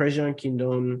have been the Persian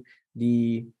kingdom,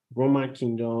 the Roman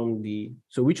kingdom,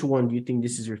 so which one do you think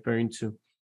this is referring to?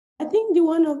 I think the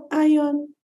one of iron.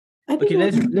 Okay,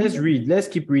 let's read. Let's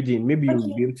keep reading. Maybe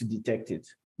you'll be able to detect it.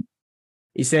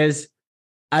 It says,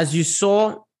 as you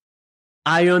saw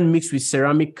iron mixed with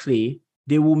ceramic clay,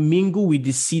 they will mingle with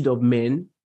the seed of men,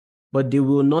 but they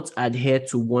will not adhere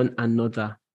to one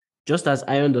another, just as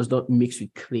iron does not mix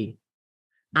with clay.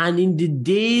 And in the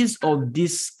days of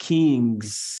these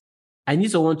kings, I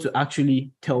need someone to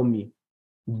actually tell me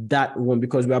that one,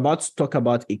 because we're about to talk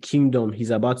about a kingdom he's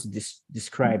about to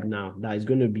describe now. That is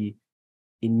going to be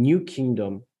a new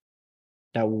kingdom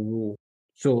that will rule.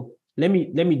 So let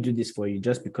me do this for you,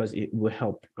 just because it will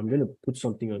help. I'm going to put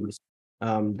something on this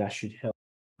that should help.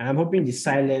 I'm hoping the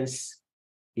silence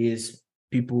is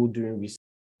people doing research.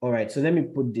 All right, so let me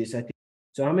put this. I think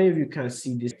so. How many of you can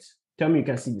see this? Tell me you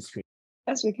can see the screen.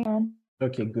 Yes, we can.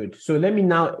 Okay, good. So let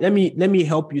me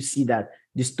help you see that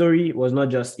the story was not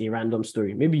just a random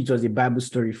story. Maybe it was a Bible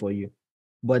story for you,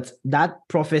 but that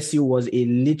prophecy was a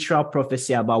literal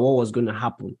prophecy about what was going to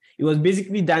happen. It was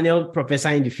basically Daniel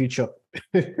prophesying the future.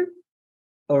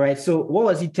 All right. So what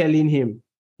was he telling him?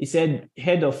 He said,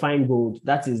 "Head of fine gold."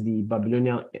 That is the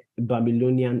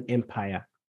Babylonian Empire,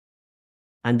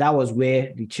 and that was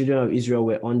where the children of Israel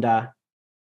were under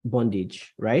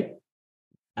bondage, right?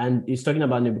 And he's talking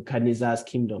about Nebuchadnezzar's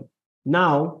kingdom.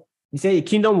 Now, he said a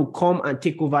kingdom will come and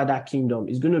take over that kingdom.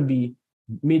 It's going to be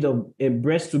made of,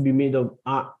 breast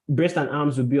and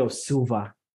arms will be of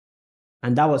silver.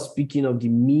 And that was speaking of the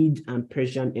Mede and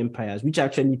Persian empires, which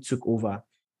actually took over.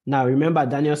 Now, remember,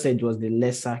 Daniel said it was the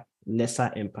lesser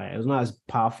empire. It was not as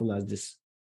powerful as this.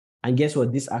 And guess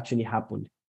what? This actually happened,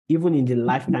 even in the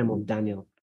lifetime of Daniel.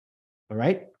 All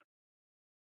right?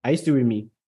 Are you still with me?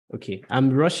 Okay,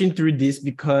 I'm rushing through this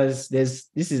because this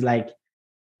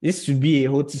should be a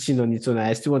whole teaching on its own.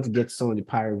 I still want to get to some of the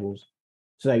parables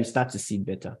so that you start to see it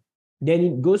better. Then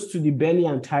it goes to the belly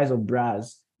and thighs of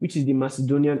brass, which is the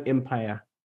Macedonian Empire.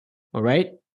 All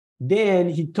right. Then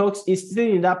he's still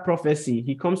in that prophecy.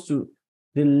 He comes to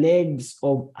the legs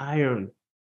of iron,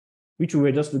 which we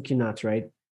were just looking at, right?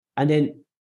 And then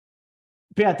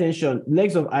pay attention,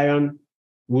 legs of iron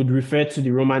would refer to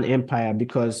the Roman Empire,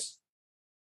 because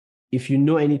if you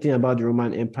know anything about the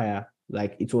Roman Empire,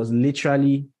 like, it was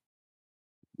literally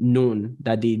known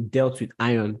that they dealt with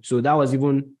iron. So that was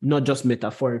even not just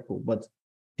metaphorical, but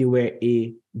they were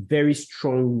a very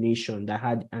strong nation that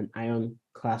had an iron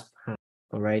clasped hand.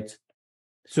 All right.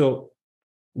 So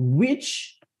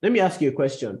let me ask you a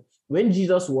question. When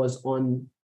Jesus was on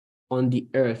the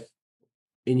earth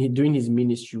during his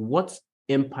ministry, what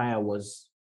empire was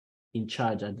in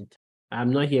charge at the time?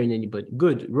 I'm not hearing anybody.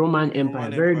 Good. Roman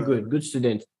Empire. Very good. Good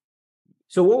student.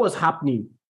 So what was happening?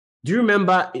 Do you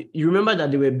remember? You remember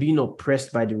that they were being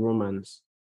oppressed by the Romans.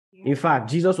 In fact,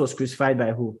 Jesus was crucified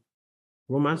by who?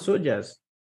 Roman soldiers.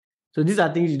 So these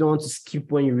are things you don't want to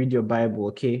skip when you read your Bible,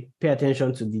 okay? Pay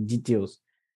attention to the details.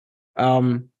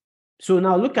 So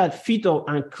now look at feet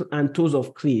and toes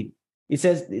of clay. It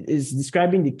says it's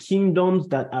describing the kingdoms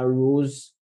that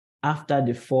arose after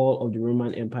the fall of the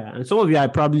Roman Empire. And some of you are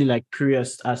probably like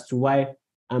curious as to why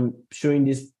I'm showing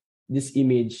this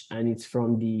image, and it's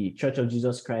from the Church of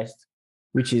Jesus Christ,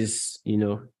 which is,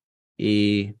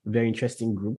 a very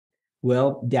interesting group.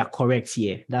 Well, they are correct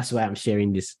here. That's why I'm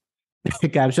sharing this.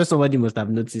 Okay, I'm sure somebody must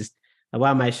have noticed. Why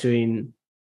am I showing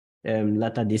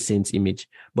Latter-day Saints image?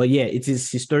 But yeah, it is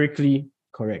historically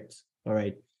correct. All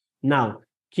right. Now,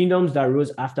 kingdoms that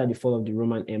rose after the fall of the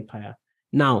Roman Empire.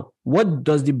 Now, what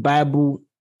does the Bible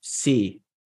say?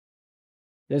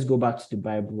 Let's go back to the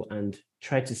Bible and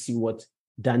try to see what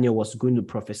Daniel was going to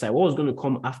prophesy. What was going to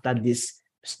come after this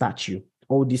statue,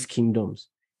 all these kingdoms?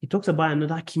 He talks about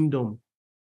another kingdom.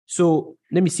 So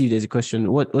let me see if there's a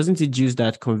question. Wasn't it Jews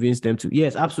that convinced them to?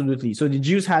 Yes, absolutely. So the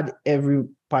Jews had every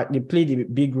part, they played a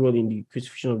big role in the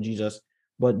crucifixion of Jesus,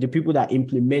 but the people that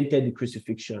implemented the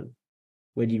crucifixion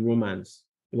were the Romans.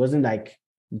 It wasn't like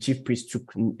the chief priest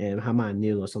took hammer and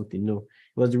nail or something. No,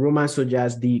 it was the Roman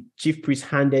soldiers. The chief priest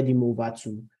handed him over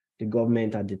to the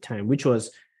government at the time, which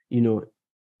was,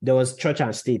 there was church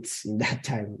and states in that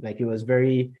time. Like, it was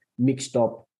very mixed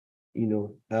up.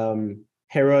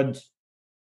 Herod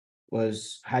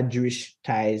had Jewish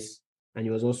ties, and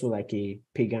he was also like a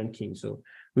pagan king. So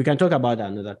we can talk about that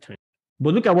another time.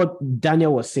 But look at what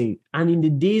Daniel was saying. And in the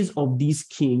days of these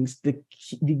kings, the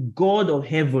God of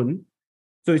heaven,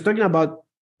 so he's talking about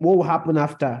what will happen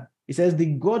after. He says, the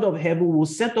God of heaven will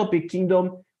set up a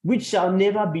kingdom which shall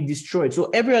never be destroyed.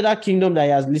 So every other kingdom that he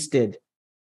has listed,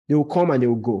 they will come and they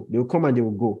will go. They will come and they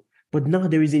will go. But now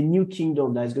there is a new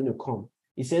kingdom that is going to come.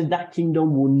 He says that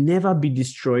kingdom will never be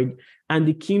destroyed, and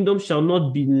the kingdom shall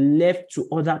not be left to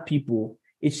other people.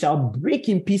 It shall break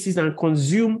in pieces and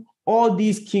consume all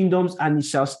these kingdoms, and it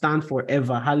shall stand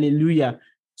forever. Hallelujah.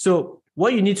 So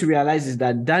what you need to realize is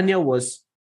that Daniel was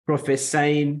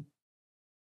prophesying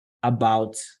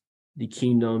about the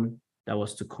kingdom that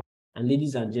was to come. And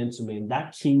ladies and gentlemen,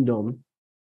 that kingdom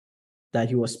that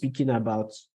he was speaking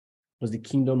about was the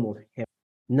kingdom of heaven.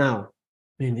 Now,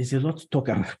 man, there's a lot to talk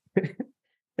about.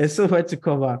 There's so much to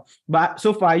cover. But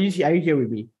so far, are you here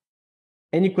with me?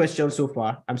 Any questions so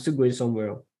far? I'm still going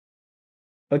somewhere.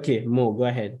 Okay, Mo, go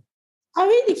ahead. Are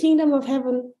we in the kingdom of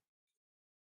heaven?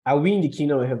 Are we in the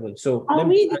kingdom of heaven? So Are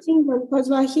we in the kingdom because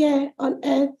we're here on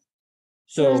earth?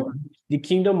 So the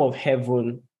kingdom of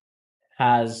heaven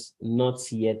has not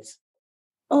yet.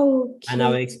 Okay. And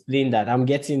I'll explain that. I'm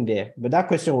getting there. But that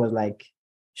question was like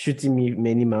shooting me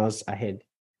many miles ahead.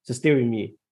 So stay with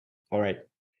me. All right.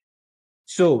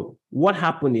 So what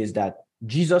happened is that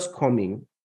Jesus coming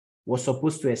was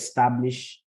supposed to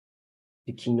establish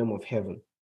the kingdom of heaven.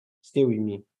 Stay with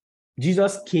me.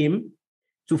 Jesus came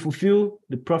to fulfill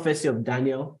the prophecy of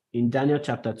Daniel in Daniel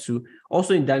chapter 2,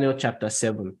 also in Daniel chapter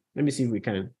 7. Let me see if we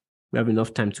have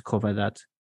enough time to cover that.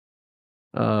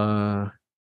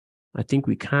 I think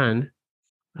we can.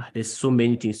 There's so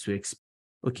many things to explain.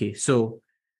 Okay, so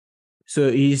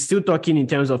he's still talking in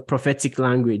terms of prophetic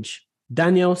language.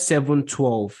 Daniel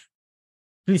 7:12.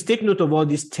 Please take note of all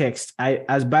these texts.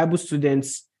 As Bible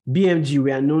students, BMG,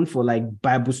 we are known for like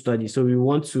Bible study.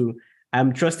 So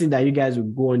I'm trusting that you guys will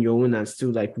go on your own and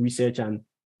still like research and,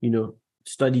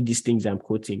 study these things I'm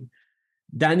quoting.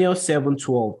 Daniel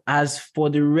 7:12. As for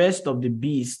the rest of the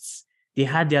beasts, they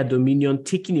had their dominion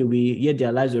taken away, yet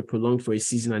their lives were prolonged for a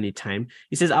season and a time.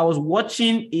 It says, I was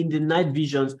watching in the night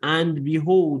visions, and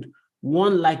behold,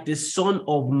 one like the Son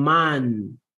of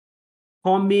Man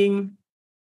coming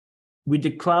with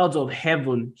the clouds of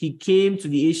heaven. He came to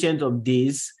the Ancient of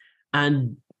Days,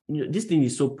 and this thing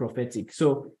is so prophetic.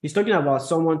 So he's talking about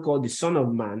someone called the Son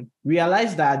of Man.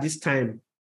 Realize that at this time,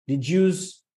 the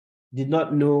Jews did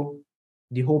not know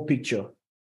the whole picture.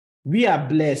 We are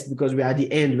blessed because we are at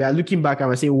the end. We are looking back and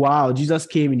we're saying, wow, Jesus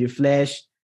came in the flesh,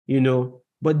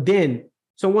 But then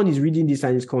someone is reading this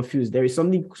and is confused. There is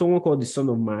someone called the Son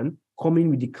of Man coming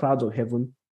with the clouds of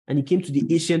heaven, and he came to the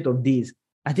Ancient of Days.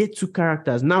 Are there two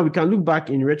characters? Now we can look back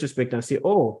in retrospect and say,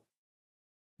 oh,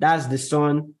 that's the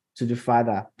Son to the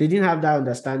Father. They didn't have that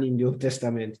understanding in the Old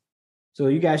Testament. So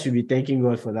you guys should be thanking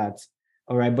God for that.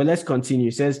 All right, but let's continue.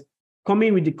 It says,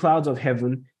 coming with the clouds of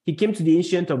heaven, he came to the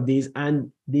Ancient of Days,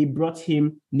 and they brought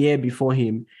him near before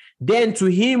him. Then to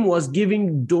him was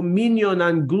given dominion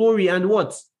and glory and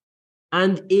what?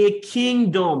 And a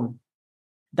kingdom,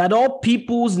 that all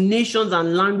peoples, nations,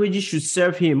 and languages should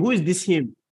serve him. Who is this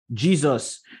him?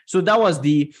 Jesus. So that was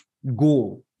the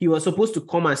goal. He was supposed to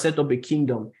come and set up a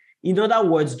kingdom. In other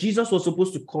words, Jesus was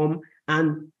supposed to come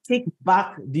and take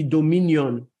back the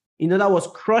dominion. In other words,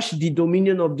 crush the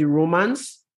dominion of the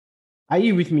Romans. Are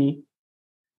you with me?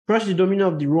 Crush the dominion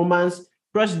of the Romans,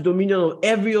 crush the dominion of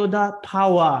every other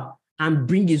power, and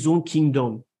bring his own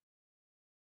kingdom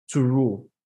to rule.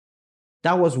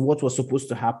 That was what was supposed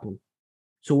to happen.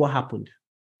 So what happened?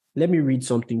 Let me read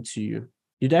something to you.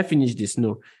 Did I finish this?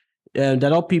 No.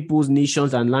 That all peoples,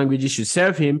 nations, and languages should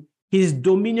serve him. His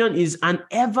dominion is an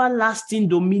everlasting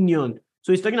dominion.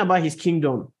 So he's talking about his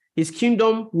kingdom. His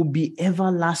kingdom will be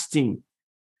everlasting,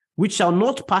 which shall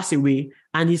not pass away,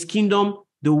 and his kingdom,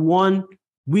 the one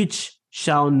which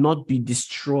shall not be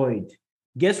destroyed.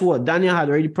 Guess what? Daniel had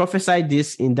already prophesied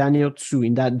this in Daniel 2,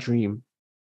 in that dream.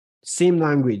 Same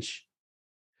language.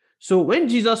 So when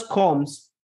Jesus comes,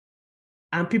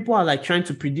 and people are like trying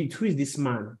to predict, who is this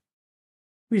man?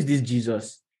 Who is this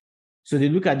Jesus? So they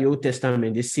look at the Old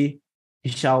Testament, they say, he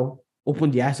shall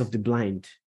open the eyes of the blind,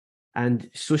 and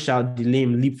so shall the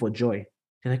lame leap for joy.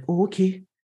 They're like, oh, okay,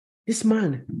 this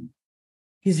man,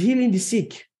 he's healing the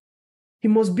sick. He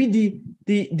must be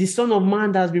the Son of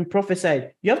Man that has been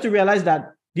prophesied. You have to realize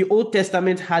that the Old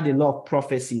Testament had a lot of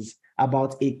prophecies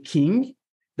about a king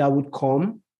that would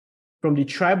come from the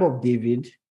tribe of David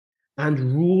and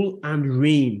rule and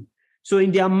reign. So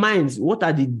in their minds, what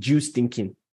are the Jews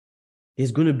thinking?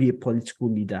 There's going to be a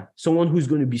political leader, someone who's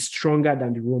going to be stronger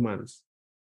than the Romans,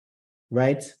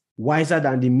 right? Wiser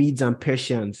than the Medes and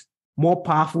Persians, more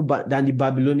powerful than the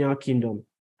Babylonian kingdom.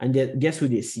 And then guess who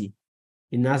they see?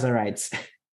 The Nazarites.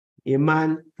 A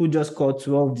man who just called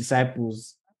 12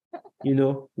 disciples,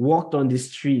 walked on the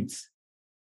streets,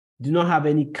 do not have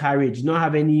any courage, do not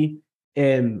have any,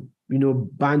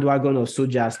 bandwagon of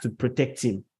soldiers to protect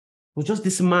him. It was just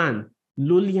this man,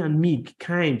 lowly and meek,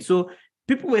 kind. So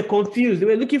people were confused. They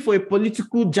were looking for a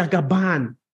political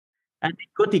jagaban, and they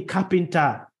got a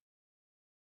carpenter.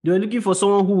 They were looking for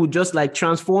someone who would just like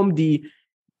transform the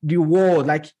world,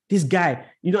 like this guy,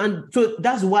 and so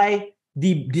that's why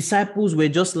the disciples were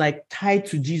just like tied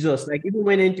to Jesus. Like even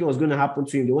when anything was going to happen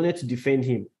to him, they wanted to defend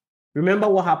him. Remember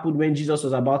what happened when Jesus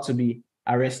was about to be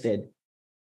arrested?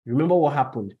 Remember what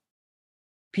happened?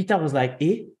 Peter was like,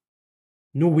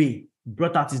 no way.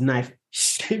 Brought out his knife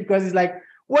because he's like,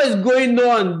 what is going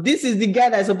on? This is the guy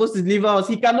that's supposed to deliver us.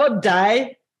 He cannot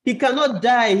die. He cannot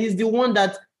die. He's the one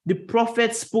that the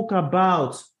prophet spoke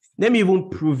about. Let me even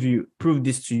prove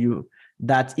this to you,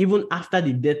 that even after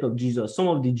the death of Jesus, some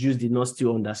of the Jews did not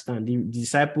still understand. The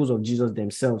disciples of Jesus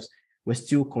themselves were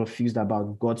still confused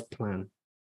about God's plan.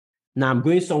 Now, I'm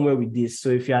going somewhere with this. So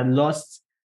if you are lost,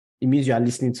 it means you are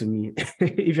listening to me.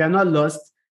 If you are not lost,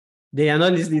 then you are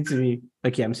not listening to me.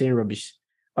 Okay, I'm saying rubbish.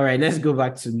 All right, let's go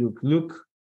back to Luke. Luke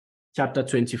chapter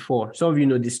 24. Some of you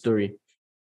know this story.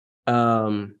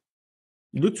 Luke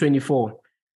 24.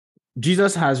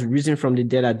 Jesus has risen from the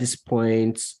dead at this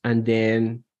point, and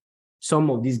then some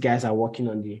of these guys are walking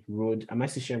on the road. Am I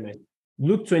still sharing my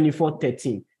Luke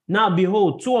 24:13. Now,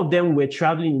 behold, two of them were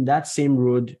traveling in that same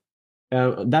road,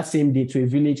 that same day, to a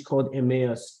village called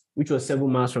Emmaus, which was 7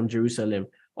 miles from Jerusalem.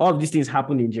 All of these things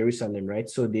happened in Jerusalem, right?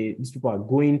 So these people are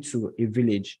going to a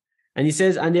village. And he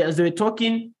says, and as they were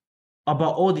talking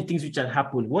about all the things which had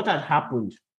happened, what had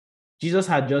happened? Jesus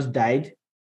had just died.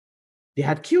 They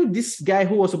had killed this guy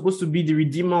who was supposed to be the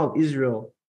Redeemer of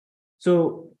Israel.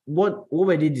 So what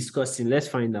were they discussing? Let's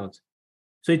find out.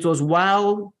 So it was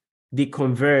while they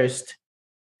conversed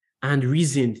and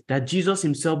reasoned that Jesus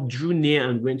himself drew near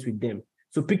and went with them.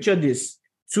 So picture this: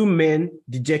 two men,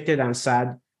 dejected and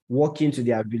sad, walk into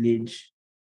their village,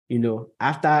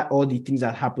 after all the things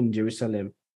that happened in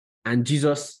Jerusalem. And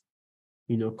Jesus,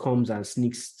 comes and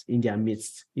sneaks in their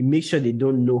midst. He makes sure they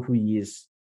don't know who he is,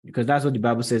 because that's what the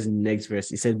Bible says in the next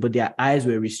verse. It says, but their eyes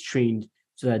were restrained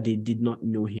so that they did not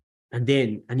know him.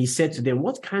 And he said to them,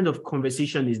 what kind of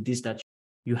conversation is this that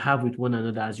you have with one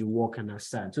another as you walk and are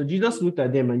sad? So Jesus looked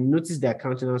at them and he noticed their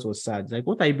countenance was sad. Like,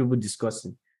 what are you people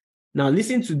discussing? Now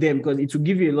listen to them, because it will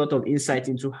give you a lot of insight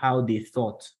into how they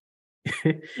thought.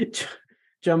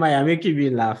 Choma, you're making me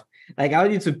laugh. Like, I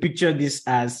want you to picture this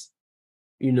as,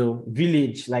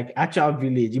 village, like actual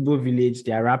village, Igbo village.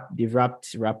 They've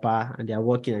wrapped wrapper and they're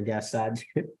walking and they're sad.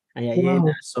 And you're hearing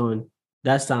that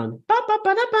sound.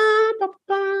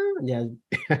 Yeah.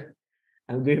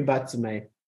 I'm going back to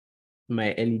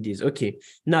my early days. Okay.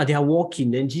 Now they are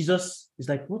walking. Then Jesus is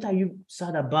like, what are you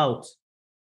sad about?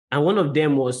 And one of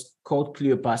them was called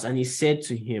Cleopas, and he said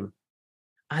to him,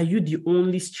 are you the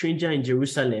only stranger in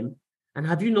Jerusalem? And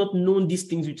have you not known these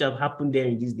things which have happened there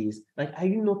in these days? Like, are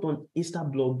you not on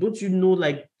Instablog? Don't you know,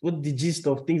 like, what the gist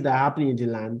of things that are happening in the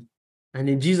land? And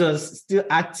then Jesus still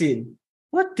acting.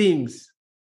 What things?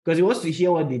 Because he wants to hear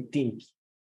what they think.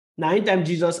 Now, anytime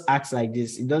Jesus acts like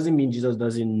this, it doesn't mean Jesus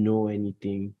doesn't know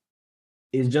anything.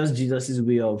 It's just Jesus's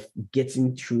way of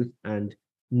getting truth and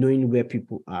knowing where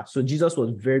people are. So Jesus was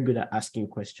very good at asking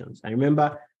questions. I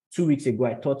remember 2 weeks ago,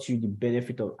 I taught you the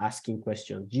benefit of asking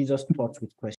questions. Jesus taught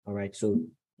with questions. All right, so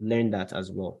learn that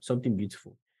as well. Something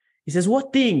beautiful. He says,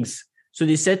 what things? So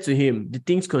they said to him, the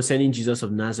things concerning Jesus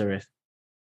of Nazareth.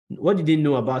 What did they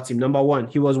know about him? Number one,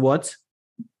 he was what?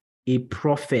 A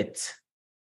prophet.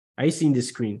 Are you seeing the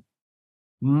screen?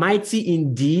 Mighty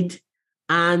indeed,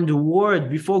 and word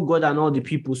before God and all the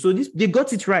people. So they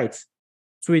got it right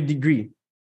to a degree.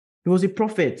 He was a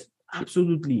prophet,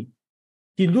 absolutely.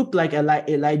 He looked like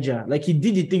Elijah, like he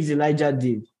did the things Elijah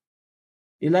did.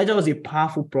 Elijah was a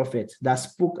powerful prophet that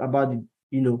spoke about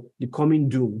the coming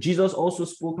doom. Jesus also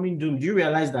spoke coming doom. Do you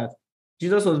realize that?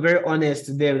 Jesus was very honest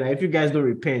to them. Like, if you guys don't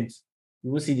repent,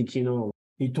 you won't see the kingdom.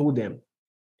 He told them.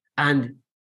 And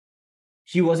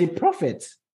he was a prophet.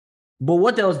 But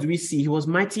what else do we see? He was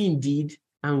mighty indeed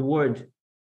and word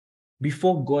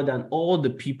before God and all the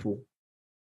people.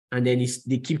 And then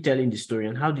they keep telling the story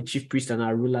and how the chief priests and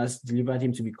our rulers delivered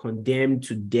him to be condemned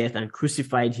to death and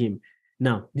crucified him.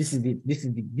 Now, this is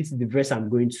the verse I'm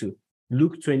going to.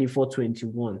 Luke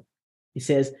 24:21. It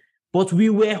says, but we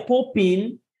were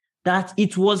hoping that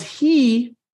it was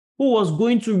he who was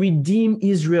going to redeem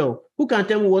Israel. Who can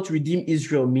tell me what redeem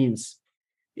Israel means?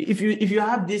 If you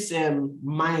have this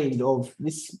mind of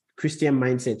this Christian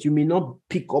mindset, you may not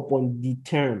pick up on the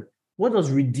term. What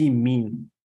does redeem mean?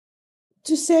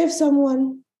 To save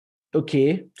someone,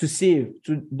 Okay, to save.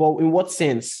 But in what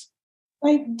sense?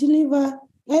 like deliver.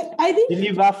 I think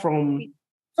Deliver from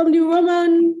from the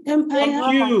Roman Empire.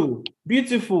 Thank you.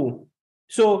 Beautiful.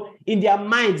 So in their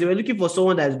minds, they were looking for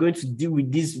someone that is going to deal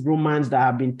with these Romans that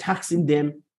have been taxing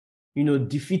them,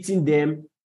 defeating them.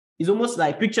 It's almost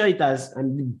like, picture it as a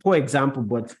poor example,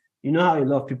 but you know how a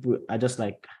lot of people are just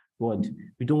like, God,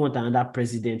 we don't want another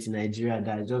president in Nigeria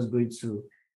that is just going to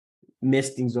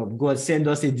mess things up. God, send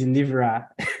us a deliverer.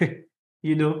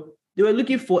 They were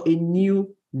looking for a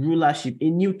new rulership, a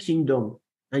new kingdom.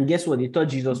 And guess what? They thought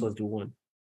Jesus was the one.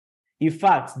 In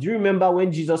fact, do you remember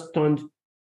when Jesus turned,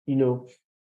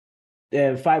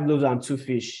 5 loaves and 2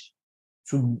 fish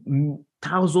to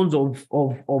thousands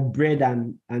of bread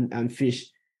and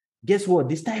fish? Guess what?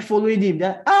 They started following him.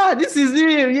 This is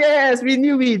him. Yes, we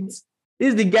knew it. This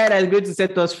is the guy that is going to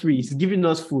set us free. He's giving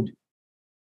us food.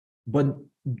 But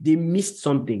they missed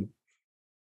something,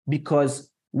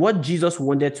 because what Jesus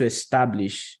wanted to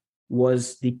establish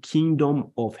was the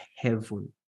kingdom of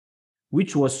heaven,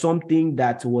 which was something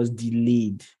that was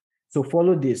delayed. So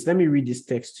follow this. Let me read this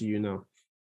text to you now.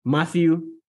 Matthew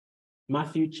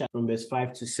chapter from verse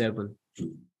 5 to 7.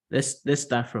 Let's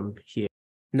start from here.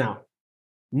 Now,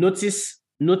 notice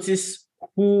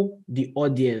who the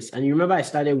audience, and you remember I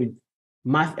started with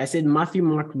Matthew. I said Matthew,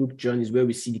 Mark, Luke, John is where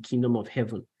we see the kingdom of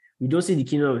heaven. We don't see the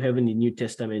kingdom of heaven in the New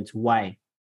Testament. Why?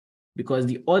 Because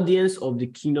the audience of the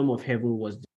kingdom of heaven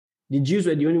was the Jews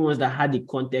were the only ones that had the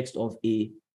context of a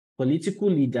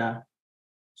political leader,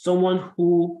 someone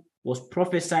who was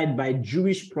prophesied by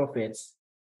Jewish prophets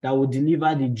that would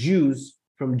deliver the Jews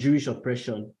from Jewish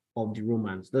oppression of the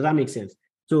Romans. Does that make sense?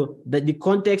 So the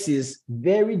context is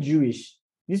very Jewish.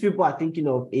 These people are thinking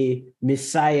of a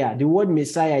Messiah. The word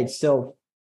Messiah itself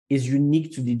is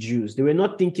unique to the Jews. They were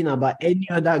not thinking about any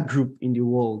other group in the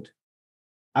world.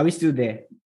 Are we still there?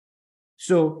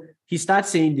 So he starts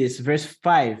saying this, verse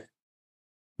 5,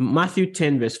 Matthew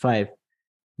 10, verse 5.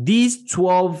 These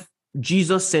 12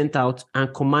 Jesus sent out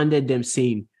and commanded them,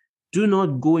 saying, do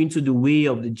not go into the way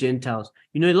of the Gentiles.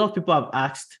 A lot of people have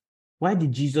asked, why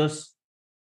did Jesus?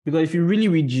 Because if you really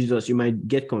read Jesus, you might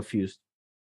get confused.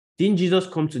 Didn't Jesus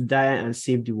come to die and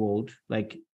save the world?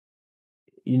 Like,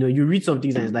 you read some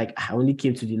things and it's like, I only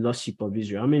came to the lost sheep of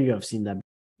Israel. How many of you have seen that?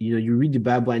 You read the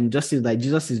Bible and it just seems like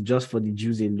Jesus is just for the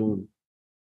Jews alone.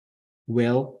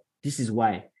 Well, this is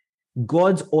why.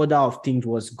 God's order of things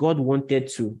was God wanted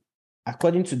to,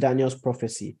 according to Daniel's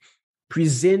prophecy,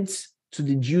 present to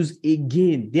the Jews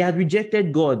again. They had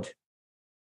rejected God.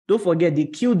 Don't forget, they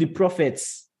killed the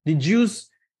prophets. The Jews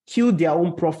killed their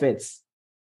own prophets.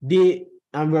 That's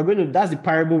the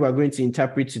parable we're going to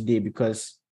interpret today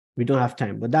because we don't have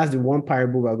time. But that's the one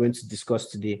parable we're going to discuss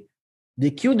today.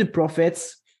 They killed the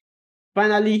prophets.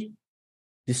 Finally,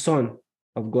 the Son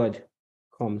of God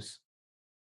comes.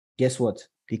 Guess what?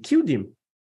 They killed him.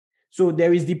 So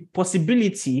there is the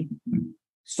possibility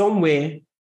somewhere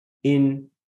in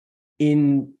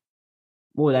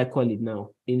what would I call it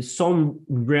now? In some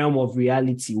realm of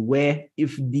reality where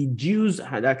if the Jews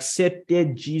had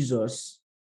accepted Jesus,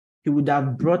 he would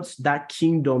have brought that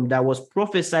kingdom that was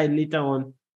prophesied later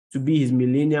on to be his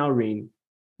millennial reign,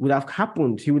 would have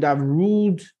happened. He would have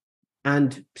ruled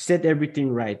and set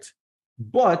everything right.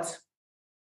 But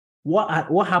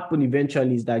what happened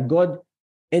eventually is that God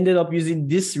ended up using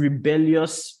these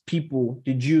rebellious people,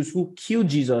 the Jews, who killed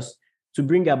Jesus, to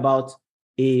bring about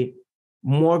a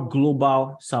more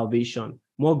global salvation,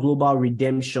 more global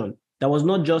redemption that was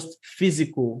not just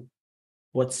physical,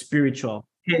 but spiritual,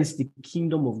 hence the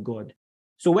kingdom of God.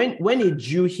 So when a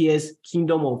Jew hears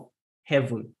kingdom of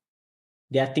heaven,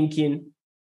 they are thinking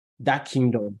that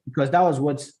kingdom, because that was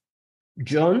what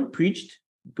John preached.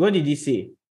 What did he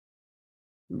say?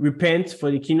 Repent,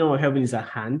 for the kingdom of heaven is at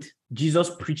hand.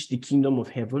 Jesus preached the kingdom of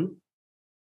heaven.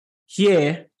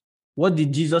 Here, what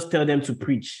did Jesus tell them to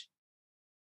preach?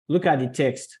 Look at the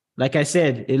text. Like I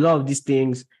said, a lot of these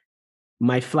things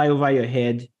might fly over your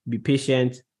head. Be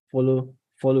patient. Follow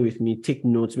with me. Take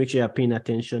notes. Make sure you're paying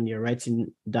attention. You're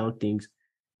writing down things.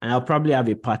 And I'll probably have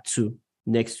a part 2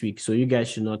 next week. So you guys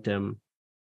should not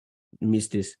miss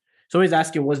this. Someone's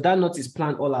asking, was that not his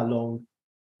plan all along?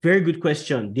 Very good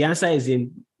question. The answer is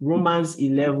in Romans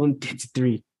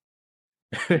 11:33.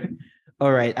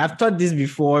 All right. I've taught this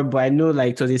before, but I know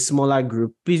it was a smaller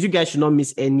group. Please, you guys should not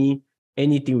miss anything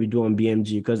we do on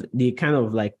BMG because they kind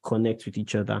of connect with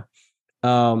each other.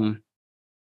 Well,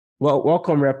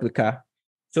 welcome, Replica.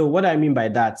 So what I mean by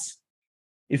that,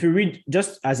 if you read,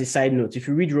 just as a side note, if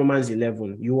you read Romans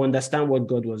 11, you understand what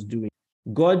God was doing.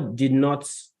 God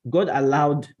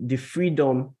allowed the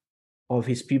freedom of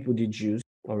his people, the Jews,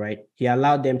 all right, he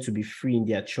allowed them to be free in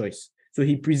their choice. So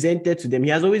he presented to them, he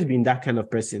has always been that kind of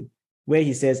person, where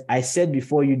he says, I set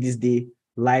before you this day,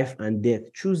 life and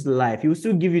death. Choose life. He will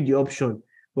still give you the option,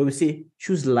 but we say,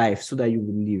 choose life so that you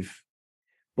will live.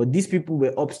 But these people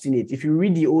were obstinate. If you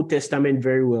read the Old Testament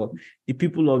very well, the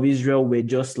people of Israel were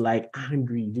just like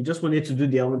angry. They just wanted to do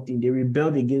their own thing. They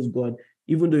rebelled against God,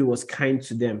 even though he was kind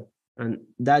to them. And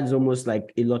that's almost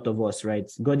like a lot of us, right?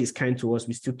 God is kind to us.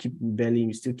 We still keep rebelling.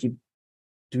 We still keep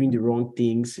doing the wrong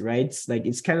things, right? Like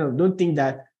it's kind of, don't think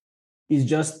that it's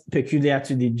just peculiar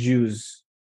to the Jews.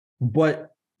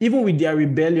 But even with their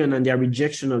rebellion and their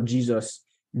rejection of Jesus,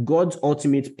 God's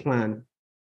ultimate plan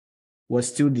was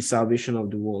still the salvation of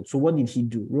the world. So what did he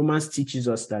do? Romans teaches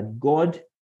us that God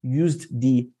used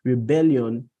the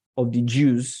rebellion of the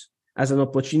Jews as an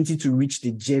opportunity to reach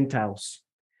the Gentiles.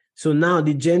 So now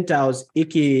the Gentiles,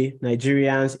 aka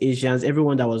Nigerians, Asians,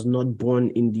 everyone that was not born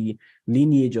in the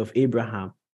lineage of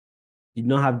Abraham, did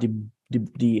not have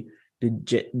the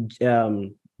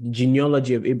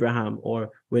genealogy of Abraham, or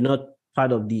were not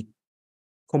part of the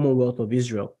Commonwealth of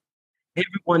Israel.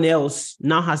 Everyone else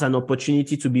now has an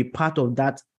opportunity to be part of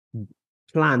that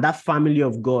plan, that family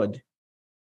of God.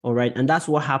 All right. And that's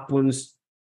what happens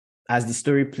as the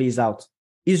story plays out.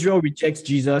 Israel rejects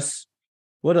Jesus.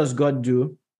 What does God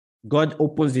do? God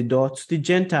opens the door to the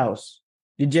Gentiles.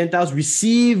 The Gentiles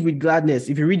receive with gladness.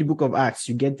 If you read the book of Acts,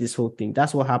 you get this whole thing.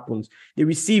 That's what happens. They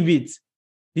receive it.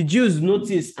 The Jews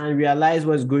notice and realize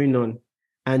what's going on,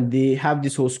 and they have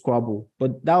this whole squabble.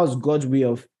 But that was God's way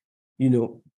of,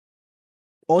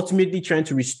 ultimately trying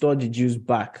to restore the Jews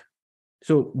back.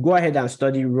 So go ahead and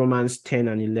study Romans 10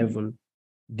 and 11.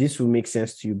 This will make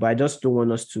sense to you, but I just don't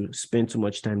want us to spend too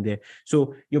much time there.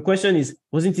 So your question is,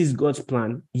 wasn't this God's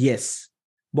plan? Yes.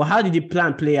 But how did the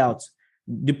plan play out?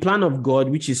 The plan of God,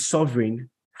 which is sovereign,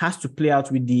 has to play out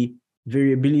with the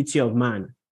variability of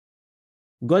man.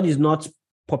 God is not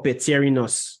puppeteering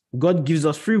us. God gives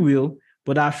us free will,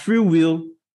 but our free will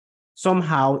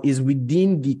somehow is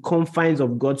within the confines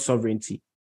of God's sovereignty.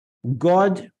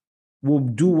 God will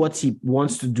do what he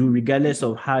wants to do regardless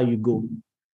of how you go.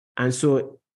 And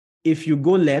so if you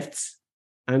go left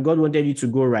and God wanted you to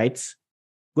go right,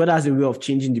 God has a way of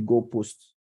changing the goalpost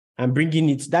and bringing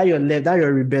it, that your left, that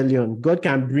your rebellion. God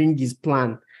can bring his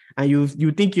plan, and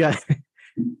you think you are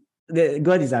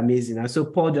God is amazing. And so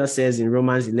Paul just says in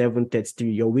Romans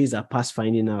 11:33, your ways are past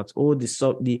finding out. Oh,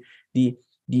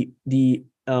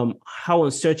 how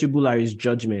unsearchable are his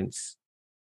judgments.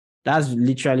 That's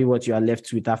literally what you are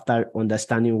left with after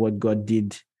understanding what God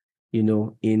did,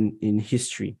 in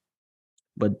history.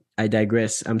 But I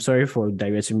digress. I'm sorry for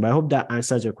digressing, but I hope that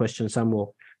answers your question,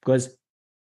 Samuel. Because,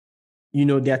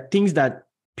 there are things that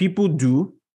people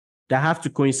do that have to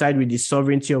coincide with the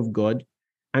sovereignty of God.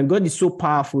 And God is so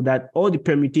powerful that all the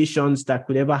permutations that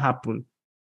could ever happen,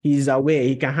 he is aware,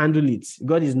 he can handle it.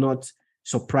 God is not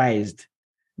surprised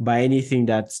by anything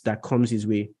that comes his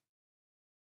way.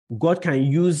 God can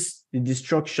use the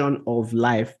destruction of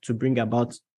life to bring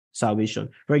about salvation.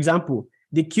 For example,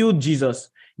 they killed Jesus.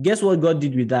 Guess what God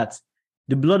did with that?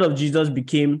 The blood of Jesus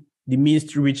became the means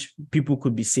through which people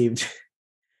could be saved.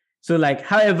 So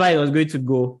however it was going to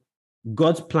go,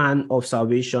 God's plan of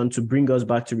salvation to bring us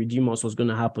back, to redeem us, was going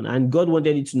to happen. And God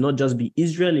wanted it to not just be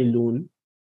Israel alone,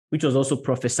 which was also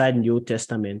prophesied in the Old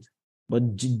Testament,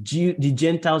 but the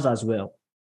Gentiles as well.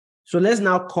 So let's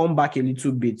now come back a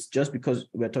little bit, just because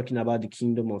we're talking about the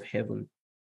kingdom of heaven.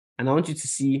 And I want you to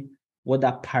see what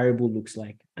that parable looks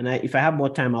like. And if I have more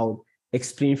time, I'll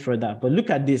explain further. But look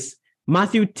at this.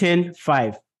 Matthew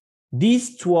 10:5.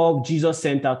 These 12 Jesus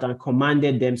sent out and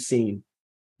commanded them, saying,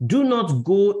 do not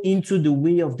go into the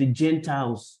way of the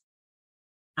Gentiles,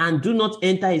 and do not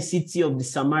enter a city of the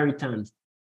Samaritans.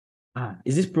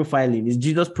 Is this profiling? Is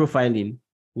Jesus profiling?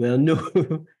 Well,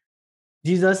 no.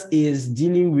 Jesus is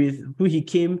dealing with who he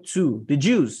came to, the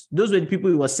Jews. Those were the people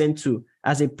he was sent to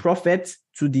as a prophet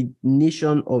to the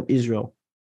nation of Israel.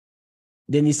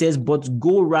 Then he says, but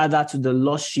go rather to the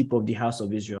lost sheep of the house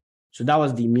of Israel. So that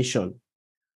was the mission.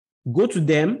 Go to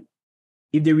them.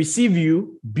 If they receive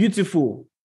you, beautiful,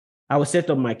 I will set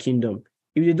up my kingdom.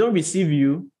 If they don't receive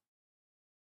you,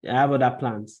 I have other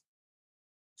plans.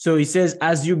 So he says,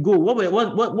 as you go,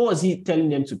 what was he telling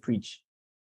them to preach?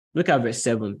 Look at verse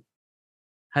 7.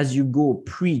 As you go,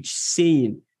 preach,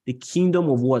 saying, the kingdom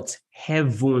of what?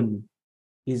 Heaven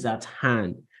is at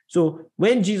hand. So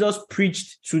when Jesus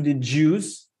preached to the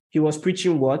Jews, he was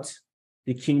preaching what?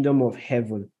 The kingdom of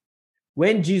heaven.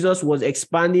 When Jesus was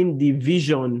expanding the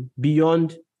vision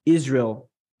beyond Israel,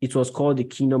 it was called the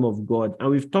kingdom of God. And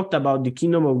we've talked about the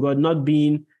kingdom of God not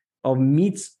being of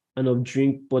meat and of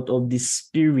drink, but of the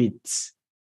Spirit.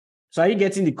 So are you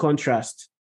getting the contrast?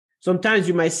 Sometimes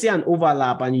you might see an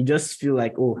overlap and you just feel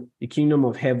like, oh, the kingdom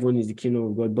of heaven is the kingdom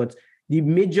of God. But the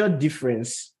major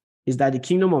difference is that the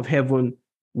kingdom of heaven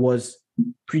was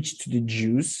preached to the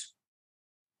Jews.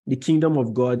 The kingdom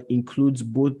of God includes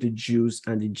both the Jews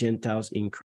and the Gentiles in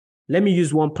Christ. Let me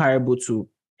use one parable to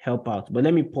help out, but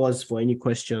let me pause for any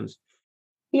questions.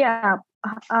 Yeah.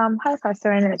 Hi,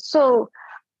 Pastor Ernest. So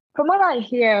from what I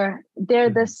hear, they're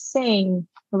the same,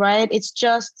 right? It's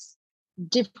just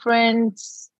different,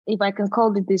 if I can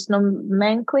call it this,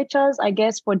 nomenclatures, I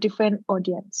guess, for different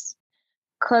audience.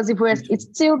 Because it's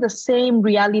still the same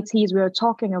realities we're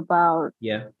talking about.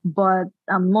 Yeah. But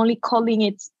I'm only calling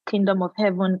it kingdom of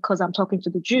heaven because I'm talking to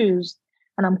the Jews,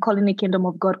 and I'm calling it kingdom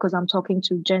of God because I'm talking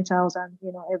to Gentiles and,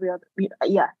 every other,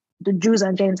 the Jews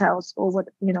and Gentiles, or what,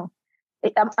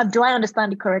 do I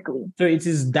understand it correctly? So it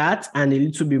is that and a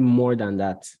little bit more than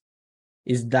that.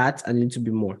 Is that and a little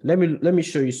bit more. Let me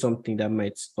show you something that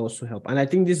might also help. And I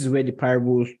think this is where the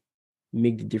parables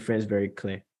make the difference very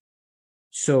clear.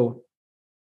 So,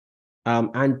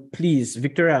 and please,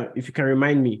 Victoria, if you can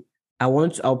remind me,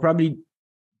 I'll probably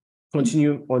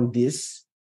continue on this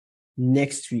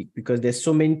next week because there's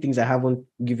so many things I haven't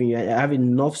given you. I have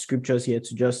enough scriptures here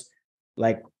to just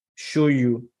show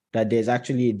you that there's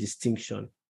actually a distinction.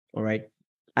 All right.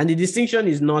 And the distinction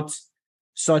is not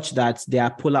such that they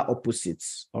are polar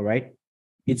opposites. All right.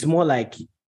 It's more like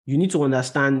you need to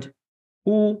understand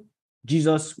who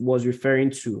Jesus was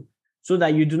referring to so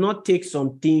that you do not take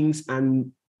some things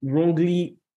and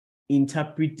wrongly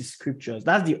interpret the scriptures.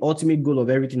 That's the ultimate goal of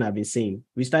everything I've been saying.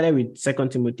 We started with 2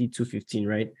 Timothy 2:15,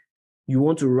 right? You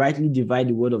want to rightly divide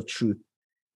the word of truth.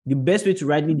 The best way to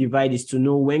rightly divide is to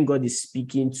know when God is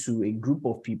speaking to a group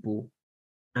of people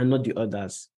and not the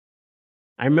others.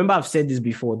 I remember I've said this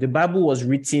before. The Bible was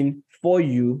written for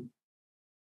you,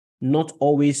 not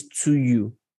always to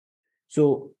you.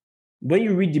 So when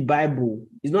you read the Bible,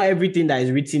 it's not everything that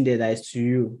is written there that is to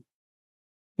you.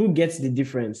 Who gets the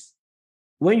difference?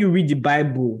 When you read the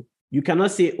Bible, you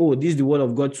cannot say, oh, this is the word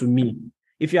of God to me.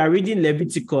 If you are reading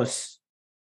Leviticus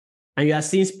and you are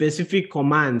seeing specific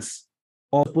commands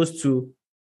or supposed to,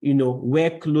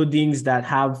 wear clothing that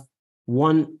have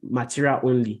one material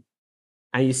only,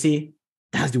 and you say,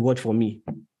 that's the word for me.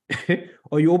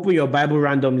 Or you open your Bible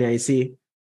randomly and you say,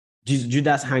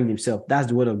 Judas hanged himself. That's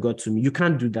the word of God to me. You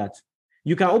can't do that.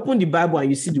 You can open the Bible and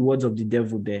you see the words of the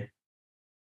devil there.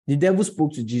 The devil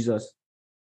spoke to Jesus.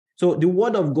 So the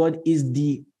word of God is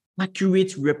the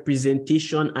accurate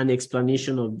representation and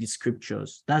explanation of the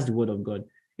scriptures. That's the word of God.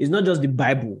 It's not just the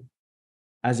Bible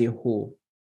as a whole.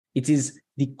 It is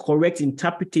the correct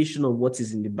interpretation of what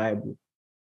is in the Bible.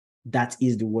 That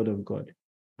is the word of God.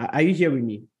 Are you here with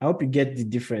me? I hope you get the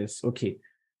difference. Okay.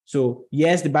 So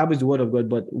yes, the Bible is the word of God,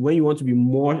 but when you want to be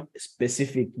more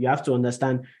specific, you have to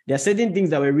understand there are certain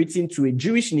things that were written to a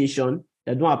Jewish nation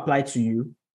that don't apply to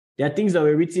you. There are things that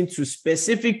were written to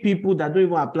specific people that don't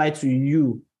even apply to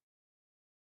you.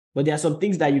 But there are some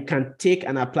things that you can take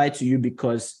and apply to you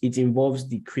because it involves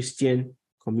the Christian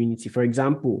community. For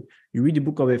example, you read the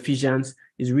book of Ephesians,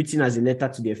 it's written as a letter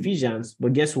to the Ephesians,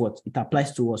 but guess what? It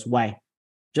applies to us. Why?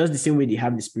 Just the same way they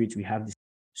have the Spirit, we have this.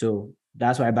 So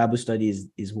that's why Bible study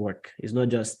is work. It's not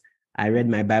just, I read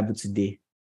my Bible today.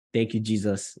 Thank you,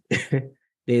 Jesus.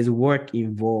 There's work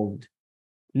involved.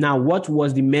 Now, what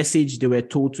was the message they were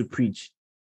told to preach?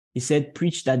 He said,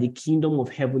 preach that the kingdom of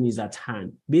heaven is at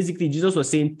hand. Basically, Jesus was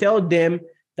saying, tell them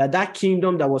that that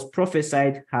kingdom that was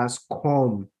prophesied has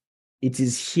come. It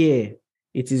is here.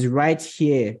 It is right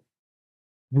here.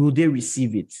 Will they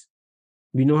receive it?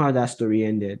 We know how that story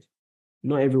ended.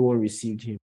 Not everyone received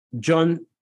him. John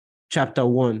chapter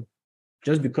 1,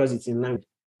 just because it's in line.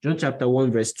 John chapter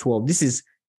 1, verse 12. This is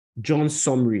John's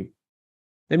summary.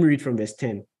 Let me read from verse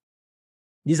 10.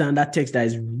 This is another text that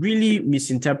is really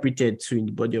misinterpreted too in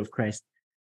the body of Christ.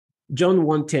 John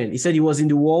 1:10. He said he was in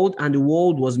the world and the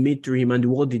world was made through him and the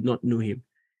world did not know him.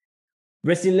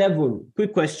 Verse 11.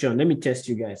 Quick question. Let me test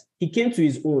you guys. He came to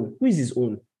his own. Who is his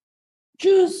own?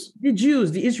 Jews. The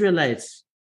Jews, the Israelites.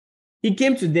 He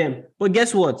came to them. But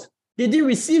guess what? They didn't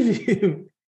receive him.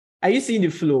 Are you seeing the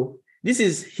flow? This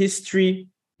is history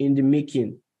in the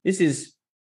making. This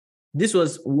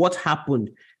was what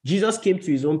happened. Jesus came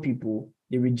to his own people.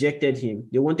 They rejected him.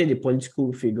 They wanted a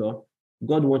political figure.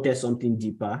 God wanted something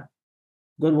deeper.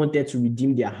 God wanted to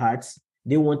redeem their hearts.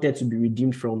 They wanted to be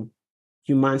redeemed from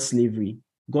human slavery.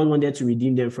 God wanted to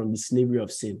redeem them from the slavery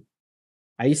of sin.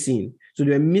 Are you seeing? So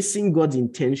they were missing God's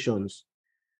intentions.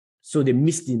 So they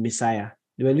missed the Messiah.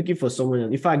 They were looking for someone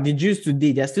else. In fact, the Jews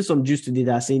today, there are still some Jews today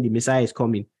that are saying the Messiah is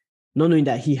coming, not knowing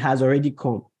that he has already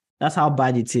come. That's how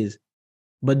bad it is.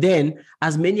 But then,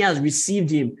 as many as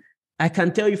received him, I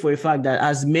can tell you for a fact that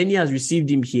as many as received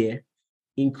him here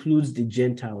includes the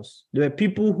Gentiles. There were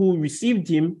people who received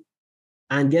him,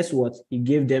 and guess what? He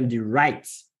gave them the right.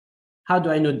 How do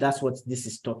I know that's what this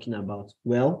is talking about?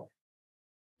 Well,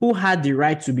 who had the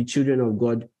right to be children of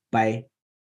God by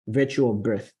virtue of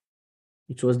birth?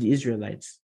 It was the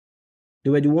Israelites. They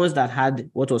were the ones that had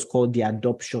what was called the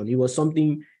adoption. It was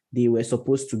something they were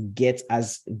supposed to get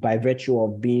as by virtue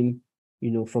of being,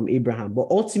 from Abraham. But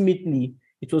ultimately,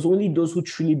 it was only those who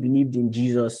truly believed in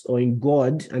Jesus or in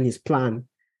God and his plan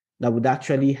that would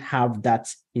actually have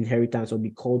that inheritance or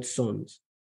be called sons,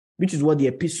 which is what the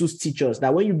epistles teach us,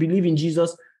 that when you believe in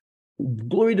Jesus,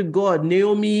 glory to God,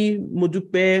 Naomi,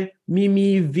 Modupe,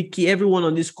 Mimi, Vicky, everyone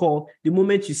on this call, the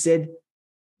moment you said,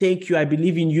 thank you, I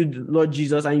believe in you, Lord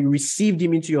Jesus, and you received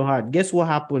him into your heart, guess what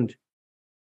happened?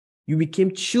 You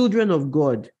became children of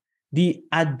God. The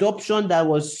adoption that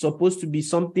was supposed to be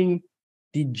something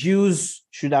the Jews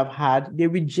should have had, they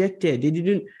rejected. They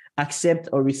didn't accept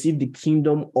or receive the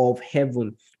kingdom of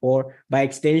heaven, or by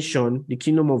extension, the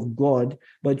kingdom of God.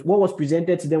 But what was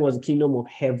presented to them was the kingdom of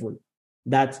heaven.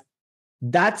 That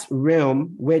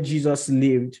realm where Jesus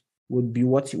lived would be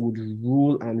what would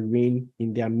rule and reign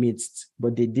in their midst,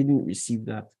 but they didn't receive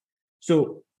that.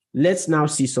 So let's now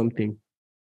see something.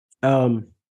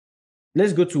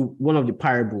 Let's go to one of the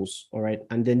parables, all right?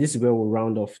 And then this is where we'll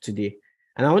round off today.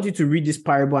 And I want you to read this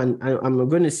parable, and I'm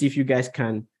going to see if you guys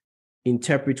can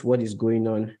interpret what is going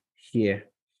on here.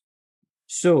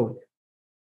 So,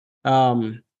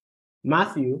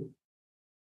 Matthew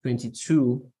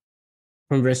 22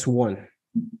 from verse 1.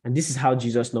 And this is how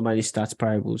Jesus normally starts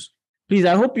parables. Please,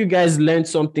 I hope you guys learned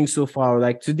something so far.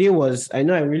 Like today I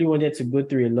know I really wanted to go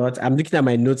through a lot. I'm looking at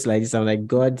my notes like this. I'm like,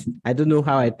 God, I don't know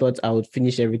how I thought I would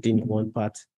finish everything in one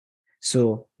part.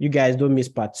 So you guys don't miss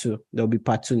part 2. There'll be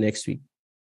part 2 next week.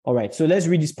 All right, so let's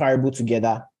read this parable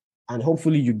together, and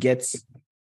hopefully you get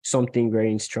something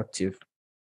very instructive.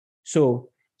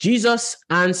 So Jesus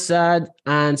answered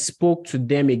and spoke to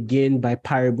them again by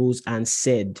parables and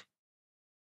said,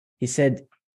 he said,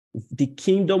 the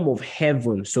kingdom of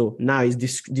heaven. So now he's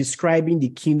describing the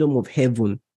kingdom of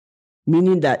heaven,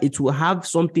 meaning that it will have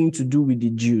something to do with the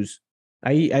Jews.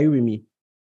 Are you with me?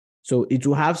 So it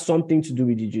will have something to do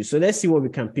with the Jews. So let's see what we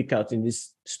can pick out in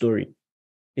this story.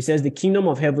 It says the kingdom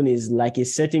of heaven is like a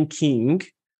certain king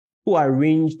who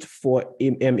arranged for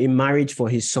a marriage for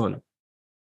his son.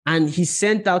 And he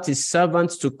sent out his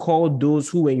servants to call those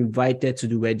who were invited to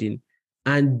the wedding,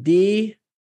 and they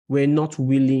were not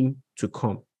willing to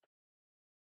come.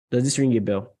 Does this ring a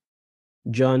bell?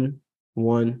 John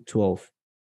 1:12.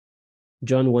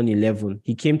 John 1:11.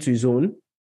 He came to his own,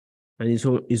 and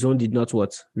his own did not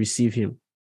what? Receive him.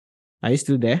 Are you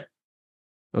still there?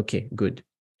 Okay, good.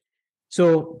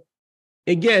 So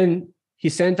again, he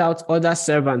sent out other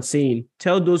servants saying,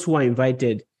 tell those who are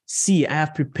invited, see, I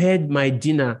have prepared my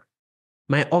dinner.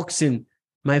 My oxen,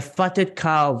 my fatted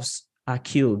calves are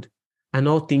killed, and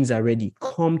all things are ready.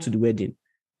 Come to the wedding.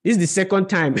 This is the second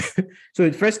time. So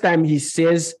the first time he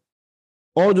says,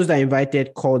 all those that are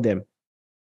invited, call them.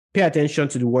 Pay attention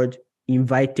to the word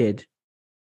invited.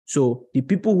 So the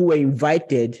people who were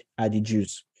invited are the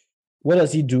Jews. What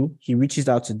does he do? He reaches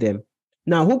out to them.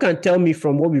 Now, who can tell me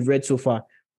from what we've read so far,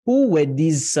 who were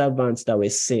these servants that were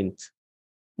sent?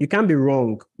 You can't be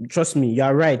wrong. Trust me,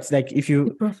 you're right. Like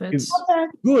The prophets.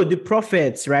 The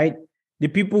prophets, right? The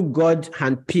people God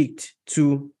handpicked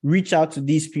to reach out to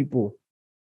these people.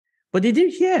 But they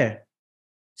didn't hear.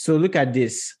 So look at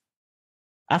this.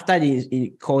 After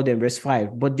he called them, verse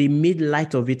 5, but they made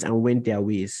light of it and went their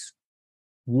ways.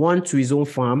 One to his own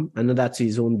farm, another to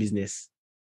his own business.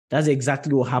 That's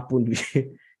exactly what happened with,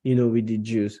 with the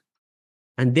Jews.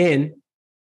 And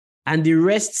the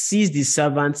rest seized the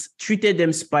servants, treated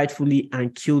them spitefully,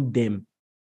 and killed them.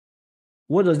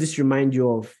 What does this remind you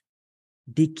of?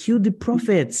 They killed the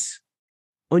prophets.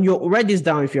 Write this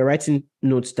down if you're writing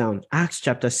notes down. Acts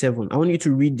chapter 7. I want you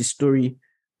to read the story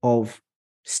of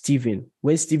Stephen,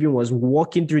 when Stephen was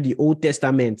walking through the Old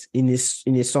Testament in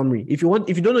a summary. If you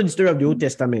don't know the story of the Old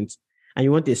Testament and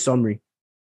you want a summary,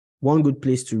 one good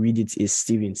place to read it is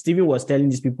Stephen. Stephen was telling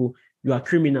these people, you are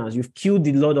criminals. You've killed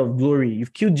the Lord of glory.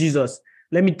 You've killed Jesus.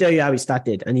 Let me tell you how it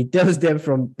started. And he tells them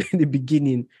from the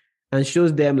beginning and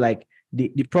shows them like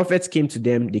the prophets came to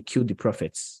them, they killed the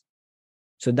prophets.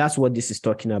 So that's what this is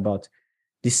talking about.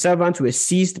 The servants were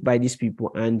seized by these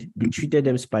people and they treated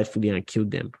them spitefully and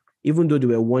killed them, even though they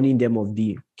were warning them of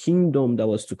the kingdom that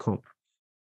was to come.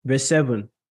 Verse 7,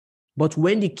 but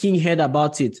when the king heard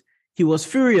about it, he was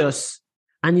furious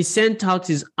and he sent out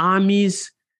his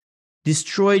armies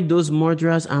destroyed those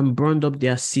murderers and burned up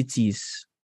their cities.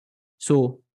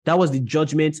 So that was the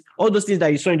judgment. All those things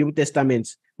that you saw in the Old Testament,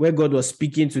 where God was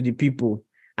speaking to the people,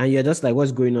 and you're just like,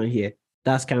 what's going on here?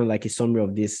 That's kind of like a summary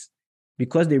of this.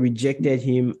 Because they rejected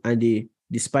him and they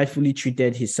despitefully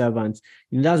treated his servants.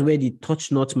 And that's where the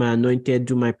touch not my anointed,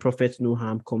 do my prophets no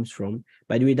harm comes from.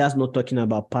 By the way, that's not talking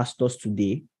about pastors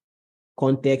today.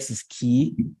 Context is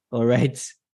key, all right?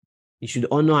 You should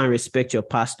honor and respect your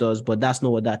pastors, but that's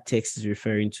not what that text is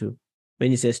referring to.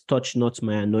 When he says, touch not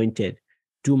my anointed,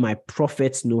 do my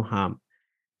prophets no harm.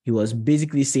 He was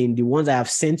basically saying, the ones I have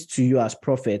sent to you as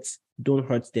prophets, don't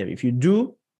hurt them. If you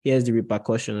do, here's the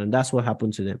repercussion. And that's what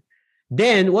happened to them.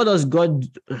 Then what does God...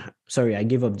 Sorry, I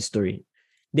gave up the story.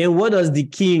 Then what does the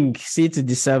king say to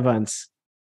the servants?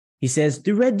 He says,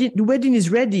 the wedding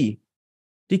is ready.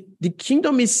 The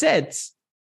kingdom is set.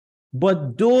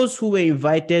 But those who were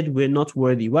invited were not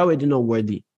worthy. Why were they not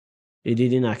worthy? They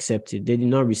didn't accept it. They did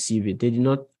not receive it. They did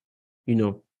not,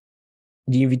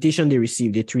 the invitation they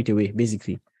received, they threw it away,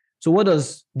 basically. So what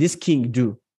does this king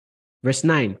do? Verse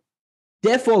 9.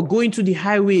 Therefore, go into the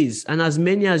highways, and as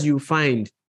many as you find,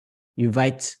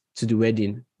 invite to the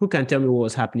wedding. Who can tell me what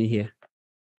was happening here?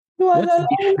 What's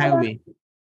the highway?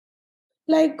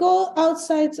 Like go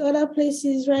outside to other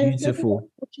places, right? Beautiful.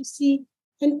 What you see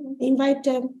and invite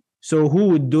them. So who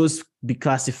would those be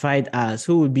classified as?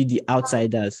 Who would be the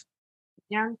outsiders?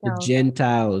 The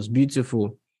Gentiles.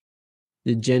 Beautiful.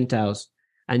 The Gentiles.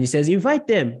 And he says, invite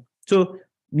them. So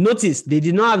notice, they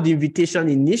did not have the invitation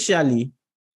initially.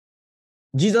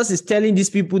 Jesus is telling these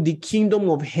people the kingdom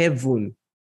of heaven.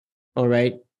 All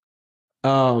right.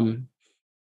 And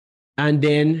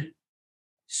then,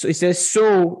 so it says,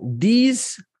 so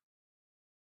those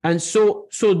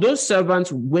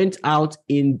servants went out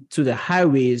into the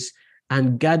highways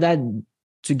and gathered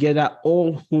together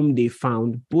all whom they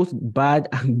found, both bad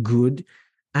and good,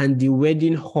 and the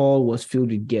wedding hall was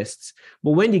filled with guests.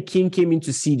 But when the king came in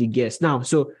to see the guests, now,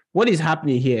 so what is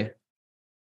happening here?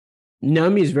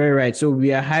 Naomi is very right. So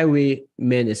we are highway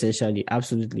men, essentially.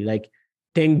 Absolutely. Like,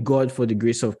 thank God for the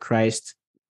grace of Christ.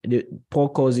 Paul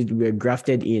calls it, we're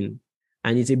grafted in.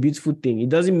 And it's a beautiful thing. It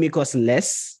doesn't make us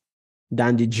less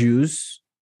than the Jews,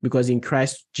 because in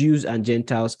Christ, Jews and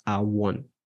Gentiles are one.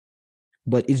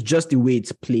 But it's just the way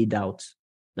it's played out.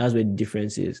 That's where the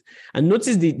difference is. And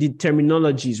notice the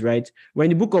terminologies, right? When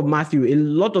in the book of Matthew, a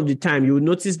lot of the time, you will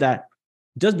notice that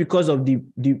just because of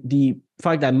the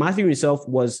fact that Matthew himself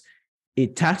was a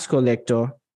tax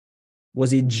collector,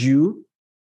 was a Jew,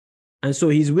 and so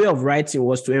his way of writing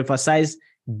was to emphasize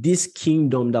this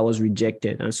kingdom that was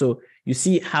rejected. And so you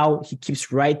see how he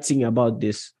keeps writing about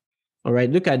this. All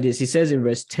right, look at this. He says in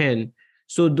verse 10,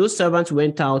 so those servants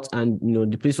went out and,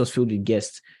 the place was filled with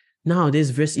guests. Now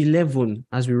there's verse 11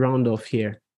 as we round off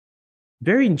here.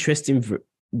 Very interesting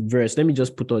verse. Let me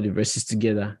just put all the verses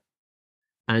together.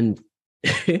 And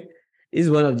this is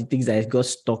one of the things that I got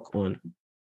stuck on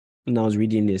when I was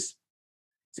reading this.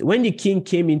 So when the king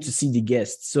came in to see the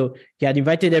guests, so he had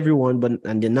invited everyone,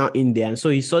 and they're now in there. And so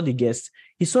he saw the guests.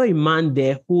 He saw a man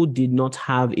there who did not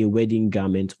have a wedding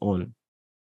garment on.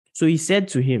 So he said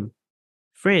to him,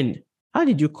 friend, how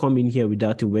did you come in here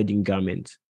without a wedding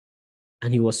garment?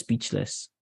 And he was speechless.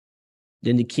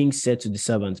 Then the king said to the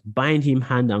servants, bind him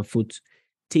hand and foot,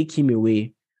 take him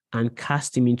away, and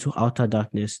cast him into outer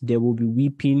darkness. There will be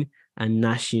weeping and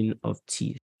gnashing of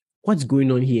teeth. What's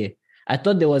going on here? I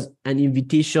thought there was an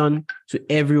invitation to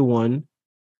everyone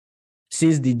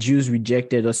since the Jews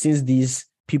rejected, or since these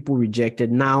people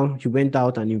rejected. Now he went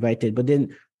out and invited. But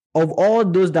then of all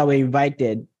those that were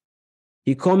invited,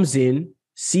 he comes in,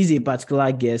 sees a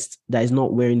particular guest that is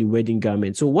not wearing the wedding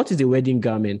garment. So what is a wedding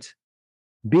garment?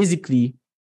 Basically,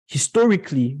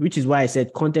 historically, which is why I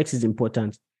said context is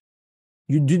important,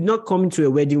 you did not come into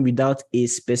a wedding without a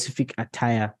specific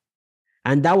attire.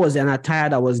 And that was an attire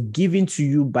that was given to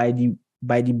you by the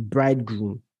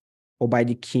bridegroom or by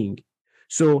the king.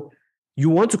 So you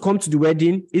want to come to the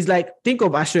wedding, it's like, think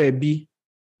of Ashoebi,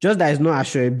 just that it's not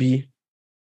Ashoebi,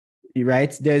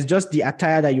 right? There's just the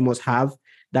attire that you must have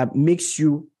that makes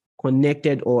you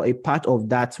connected or a part of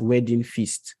that wedding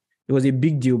feast. It was a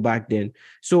big deal back then.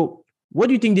 So what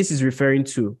do you think this is referring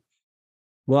to?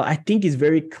 Well, I think it's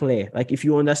very clear. Like, if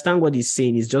you understand what he's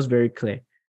saying, it's just very clear.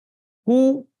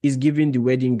 Who is giving the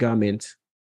wedding garment?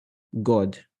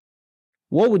 God.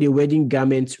 What would a wedding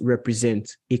garment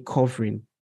represent? A covering.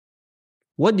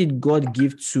 What did God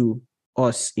give to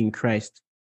us in Christ?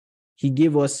 He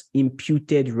gave us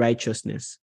imputed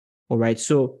righteousness. All right.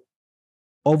 So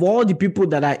of all the people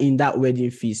that are in that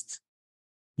wedding feast,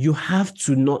 you have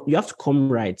to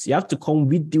come right. You have to come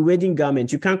with the wedding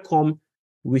garment. You can't come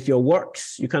with your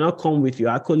works. You cannot come with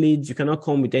your accolades. You cannot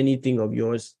come with anything of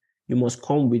yours. You must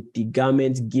come with the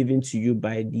garment given to you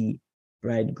by the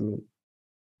bridegroom,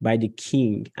 by the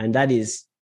king. And that is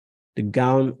the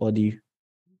gown or the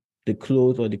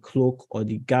cloth or the cloak or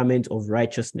the garment of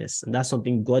righteousness. And that's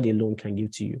something God alone can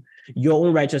give to you. Your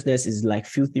own righteousness is like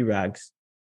filthy rags,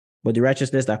 but the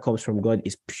righteousness that comes from God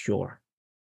is pure.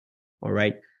 All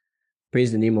right.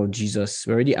 Praise the name of Jesus.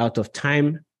 We're already out of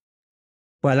time.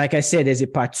 But like I said, there's a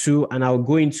part 2, and I'll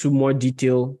go into more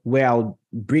detail where I'll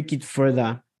break it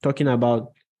further, talking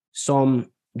about some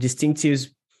distinctives,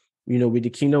 with the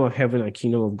kingdom of heaven and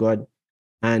kingdom of God,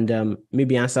 and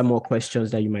maybe answer more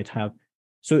questions that you might have.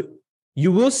 So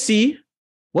you will see,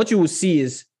 what you will see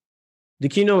is the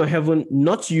kingdom of heaven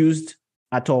not used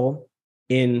at all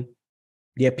in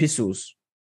the epistles.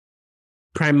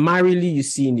 Primarily, you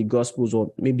see in the Gospels,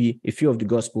 or maybe a few of the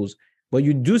Gospels, but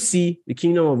you do see the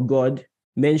kingdom of God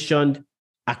mentioned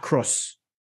across.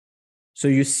 So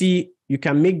you see, you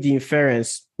can make the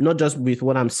inference, not just with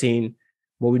what I'm saying,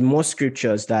 but with more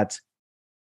scriptures, that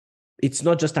it's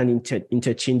not just an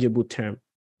interchangeable term.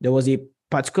 There was a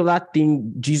particular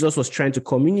thing Jesus was trying to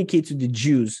communicate to the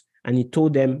Jews, and he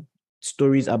told them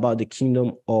stories about the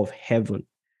kingdom of heaven.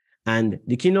 And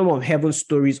the kingdom of heaven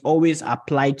stories always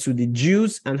applied to the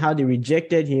Jews and how they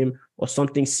rejected him, or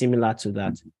something similar to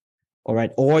that. All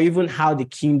right. Or even how the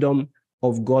kingdom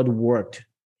of God worked.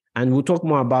 And we'll talk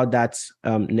more about that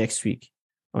next week.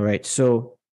 All right.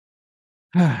 So,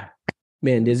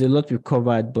 man, there's a lot we've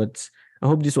covered, but I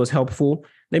hope this was helpful.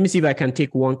 Let me see if I can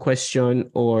take one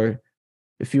question or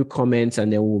a few comments,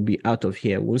 and then we'll be out of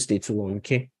here. We won't stay too long.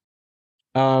 Okay.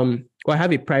 I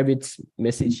have a private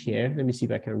message here. Let me see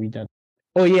if I can read that.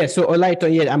 Oh yeah, so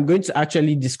Olaiton, yeah, I'm going to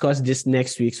actually discuss this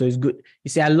next week. So it's good. You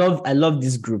see, I love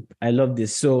this group. I love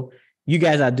this. So you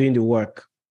guys are doing the work.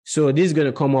 So this is going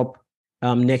to come up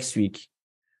next week.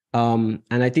 And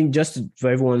I think just for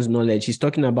everyone's knowledge, he's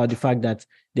talking about the fact that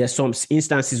there are some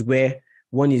instances where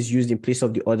one is used in place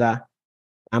of the other.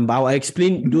 But I'll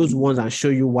explain those ones and show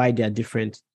you why they are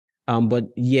different. But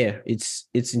yeah, it's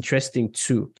interesting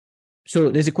too. So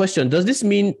there's a question. Does this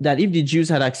mean that if the Jews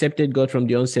had accepted God from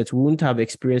the onset, we wouldn't have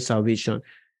experienced salvation?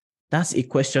 That's a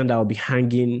question that will be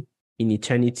hanging in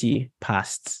eternity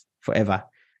past forever.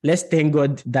 Let's thank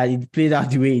God that it played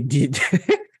out the way it did,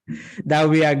 that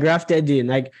we are grafted in.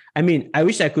 I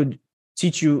wish I could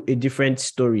teach you a different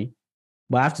story,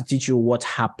 but I have to teach you what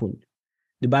happened.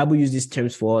 The Bible uses these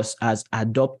terms for us as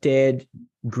adopted,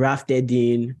 grafted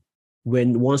in,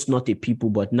 when once not a people,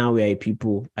 but now we are a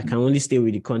people. I can only stay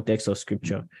with the context of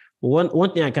scripture. But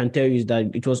one thing I can tell you is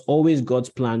that it was always God's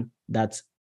plan that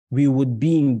we would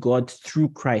be in God through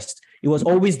Christ. It was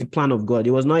always the plan of God.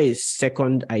 It was not a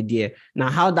second idea.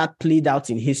 Now, how that played out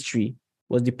in history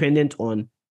was dependent on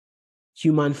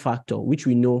human factor, which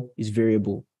we know is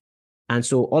variable. And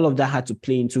so all of that had to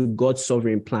play into God's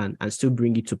sovereign plan and still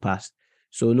bring it to pass.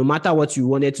 So no matter what you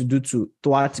wanted to do to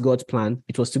thwart God's plan,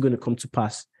 it was still going to come to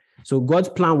pass. So God's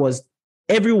plan was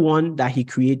everyone that he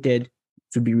created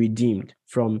to be redeemed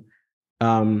from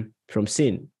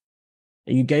sin.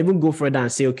 And you can even go further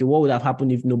and say, okay, what would have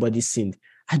happened if nobody sinned?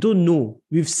 I don't know.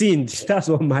 We've sinned. That's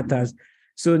what matters.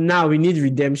 So now we need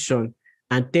redemption.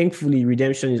 And thankfully,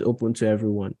 redemption is open to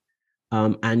everyone.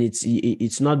 And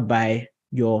it's not by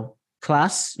your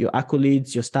class, your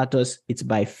accolades, your status. It's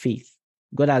by faith.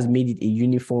 God has made it a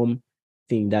uniform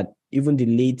thing that even the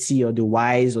lazy or the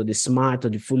wise or the smart or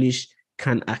the foolish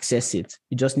can access it.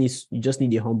 You just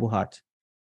need a humble heart.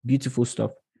 Beautiful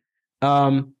stuff.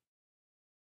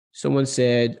 Someone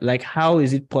said, how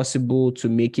is it possible to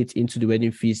make it into the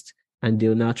wedding feast and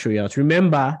they'll now throw you out?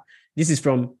 Remember, this is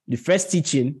from the first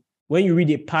teaching. When you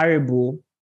read a parable,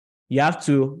 you have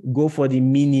to go for the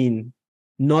meaning,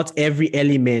 not every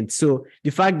element. So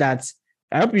the fact that,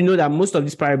 I hope you know that most of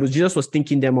these parables, Jesus was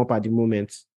thinking them up at the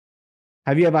moment.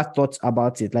 Have you ever thought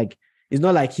about it? It's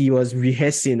not like he was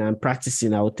rehearsing and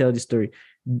practicing. I will tell the story.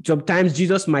 Sometimes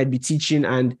Jesus might be teaching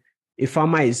and a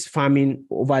farmer is farming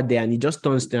over there and he just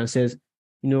turns there and says,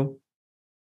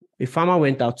 a farmer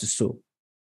went out to sow.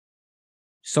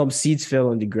 Some seeds fell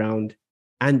on the ground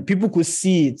and people could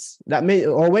see it.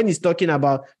 Or when he's talking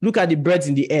about, look at the birds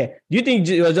in the air. Do you think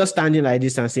he was just standing like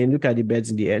this and saying, look at the birds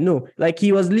in the air? No,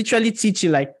 he was literally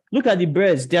teaching, look at the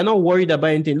birds. They're not worried about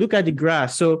anything. Look at the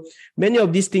grass. So many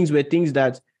of these things were things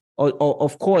that,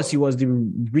 of course, he was the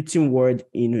written word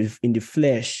in the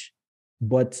flesh,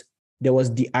 but there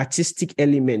was the artistic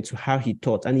element to how he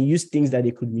taught. And he used things that they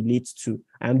could relate to.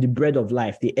 I'm the bread of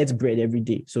life. They ate bread every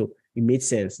day. So it made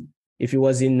sense. If it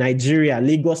was in Nigeria,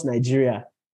 Lagos, Nigeria,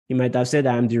 he might have said,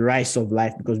 I'm the rice of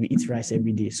life, because we eat rice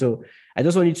every day. So I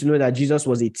just want you to know that Jesus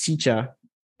was a teacher,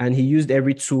 and he used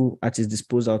every tool at his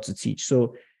disposal to teach.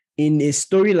 So in a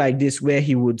story like this, where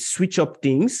he would switch up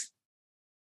things,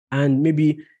 and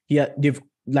maybe they've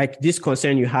like this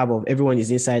concern you have of everyone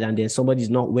is inside and then somebody's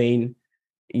not wearing,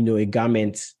 a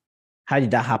garment. How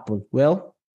did that happen?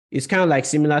 Well, it's kind of like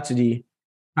similar to the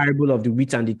parable of the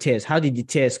wheat and the tares. How did the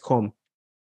tares come?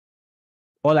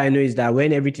 All I know is that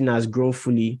when everything has grown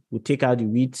fully, we take out the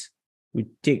wheat,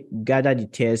 gather the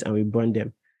tares, and we burn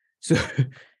them.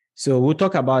 So we'll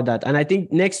talk about that. And I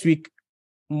think next week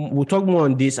we'll talk more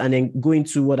on this and then go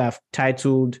into what I've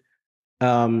titled,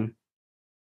 what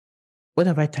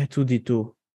have I titled it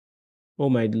to?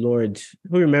 Oh my Lord.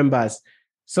 Who remembers?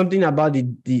 Something about the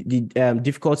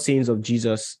difficult sayings of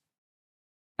Jesus.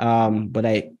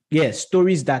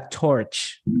 Stories that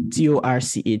torch,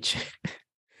 TORCH.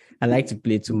 I like to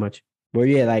play too much. But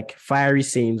yeah, like fiery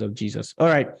sayings of Jesus. All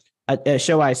right.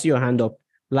 Shewa, I see your hand up.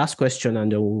 Last question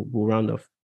and then we'll round off.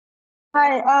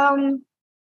 Hi,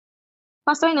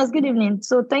 Pastor Ernest, good evening.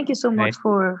 So thank you so much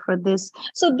for this.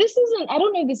 So this isn't, I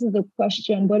don't know if this is a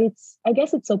question, but I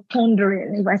guess it's a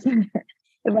pondering, if I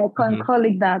can call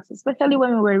it that, especially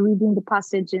when we were reading the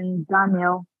passage in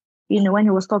Daniel, when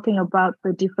he was talking about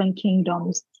the different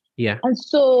kingdoms. Yeah. And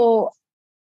so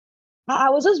I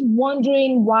was just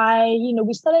wondering why,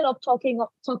 we started off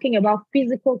talking about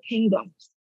physical kingdoms,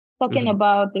 talking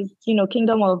about the,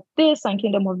 kingdom of this and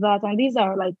kingdom of that. And these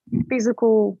are like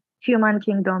physical human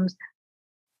kingdoms.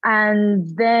 And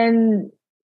then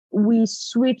we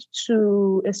switch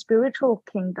to a spiritual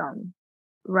kingdom,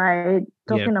 right?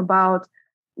 Talking about,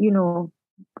 the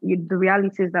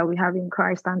realities that we have in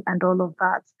Christ and all of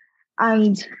that.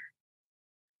 And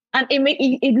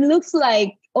it looks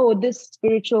like, this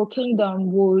spiritual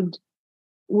kingdom would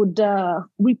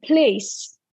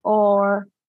replace or,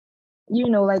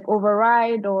 like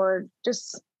override or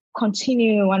just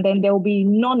continue. And then there will be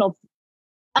none of,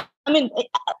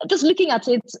 just looking at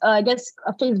it, I guess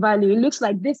at face value, it looks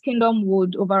like this kingdom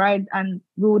would override and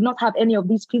we would not have any of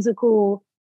these physical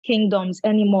kingdoms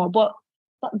anymore. But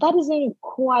that isn't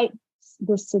quite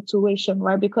the situation,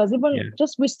 right? Because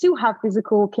we still have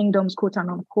physical kingdoms, quote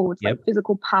and unquote, like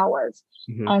physical powers.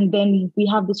 And then we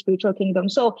have the spiritual kingdom.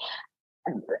 So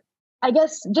I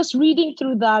guess just reading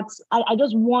through that, I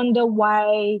just wonder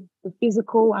why the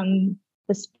physical and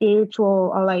the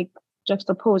spiritual are like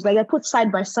juxtaposed, like they're put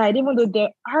side by side, even though there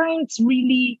aren't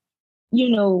really,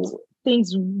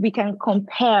 things we can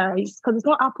compare, because it's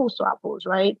not apples to apples,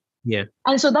 right? Yeah.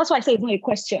 And so that's why I say it's not a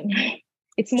question.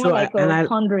 It's more like a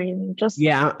pondering.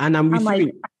 And I'm with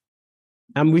you.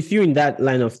 I'm with you in that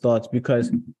line of thought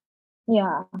because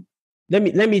let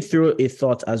me throw a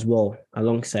thought as well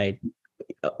alongside.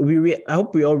 I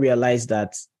hope we all realize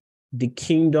that the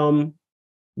kingdom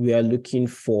we are looking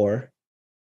for,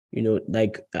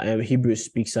 like Hebrews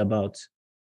speaks about,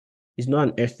 is not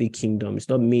an earthly kingdom. It's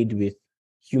not made with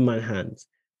human hands,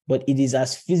 but it is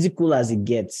as physical as it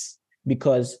gets,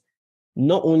 because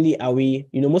not only are we,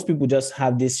 most people just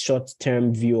have this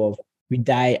short-term view of we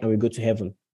die and we go to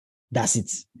heaven. That's it.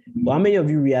 But how many of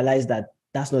you realize that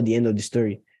that's not the end of the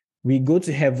story? We go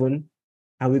to heaven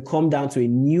and we come down to a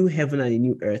new heaven and a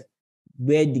new earth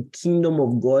where the kingdom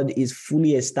of God is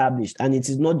fully established. And it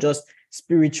is not just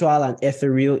spiritual and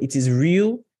ethereal. It is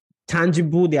real,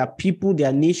 tangible. There are people, there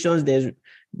are nations, there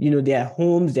are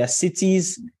homes, there are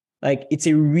cities. Like, it's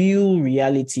a real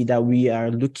reality that we are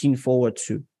looking forward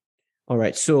to. All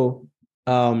right. So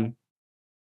I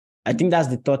think that's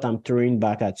the thought I'm throwing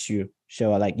back at you,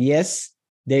 Shewa. Like, yes,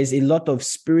 there's a lot of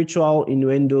spiritual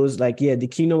innuendos. Like, the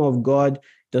kingdom of God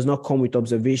does not come with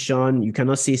observation. You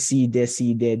cannot say, see there,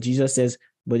 see there. Jesus says,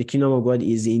 but the kingdom of God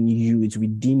is in you. It's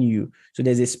within you. So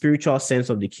there's a spiritual sense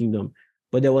of the kingdom.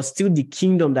 But there was still the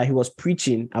kingdom that he was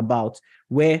preaching about,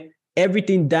 where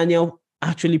everything Daniel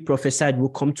actually prophesied will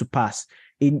come to pass.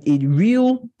 A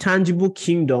real, tangible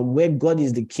kingdom where God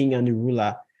is the king and the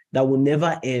ruler, that will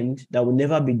never end, that will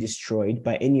never be destroyed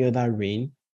by any other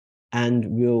reign, and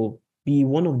will be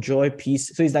one of joy, peace.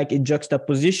 So it's like a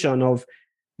juxtaposition of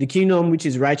the kingdom, which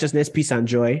is righteousness, peace, and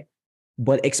joy,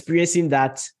 but experiencing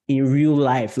that in real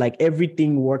life. Like,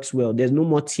 everything works well. There's no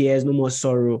more tears, no more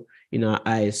sorrow in our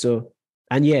eyes. So,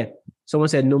 and someone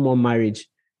said no more marriage.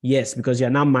 Yes, because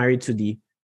you're now married to the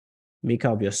maker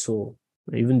of your soul.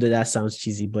 Even though that sounds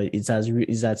cheesy, but it's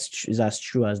as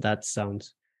true as that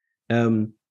sounds.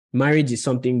 Marriage is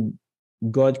something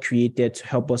God created to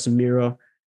help us mirror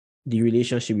the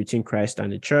relationship between Christ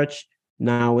and the church.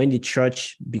 Now, when the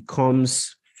church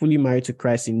becomes fully married to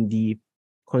Christ in the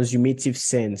consummative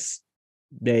sense,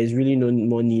 there is really no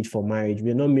more need for marriage.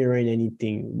 We're not mirroring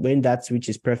anything. When that which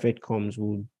is perfect comes,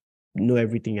 we'll know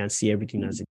everything and see everything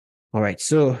as it. All right.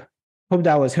 So hope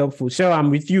that was helpful. So I'm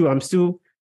with you. I'm still,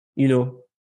 there are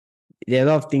a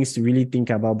lot of things to really think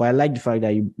about, but I like the fact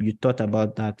that you thought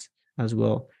about that as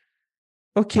well.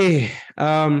 Okay.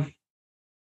 Well,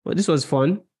 this was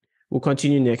fun. We'll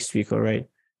continue next week. All right.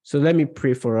 So let me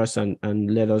pray for us and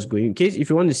let us go. In case if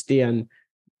you want to stay and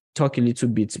talk a little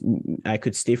bit, I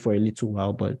could stay for a little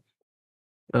while, but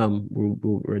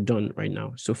we're done right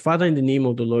now. So Father, in the name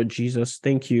of the Lord Jesus,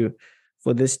 thank you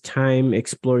for this time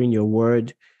exploring your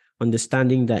word,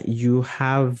 understanding that you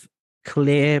have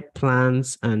clear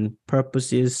plans and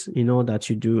purposes in all that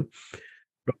you do.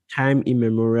 From time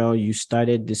immemorial, you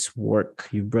started this work.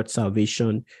 You brought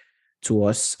salvation to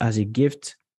us as a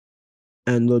gift.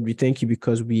 And Lord, we thank you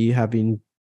because we have been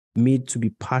made to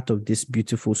be part of this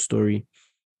beautiful story.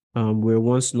 We're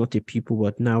once not a people,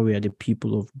 but now we are the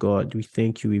people of God. We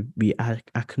thank you. We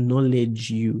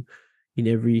acknowledge you in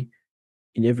every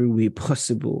way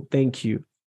possible. Thank you.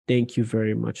 Thank you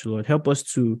very much, Lord. Help us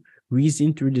to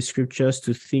reason through the scriptures,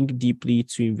 to think deeply,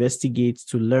 to investigate,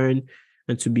 to learn,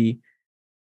 and to be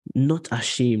not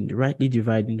ashamed, rightly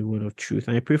dividing the word of truth.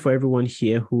 And I pray for everyone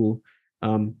here who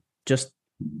just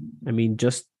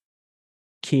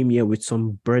came here with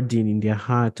some burden in their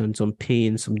heart and some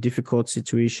pain, some difficult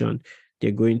situation they're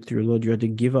going through. Lord, you're the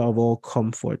giver of all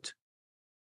comfort.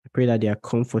 I pray that they are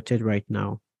comforted right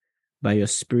now by your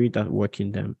spirit at work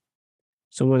in them.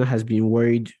 Someone has been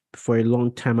worried for a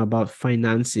long time about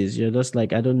finances. You're just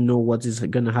like, I don't know what is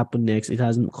going to happen next. It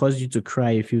has caused you to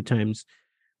cry a few times.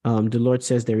 The Lord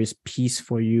says there is peace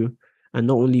for you, and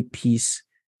not only peace,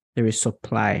 there is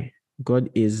supply. God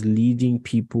is leading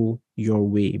people your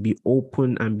way. Be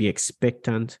open and be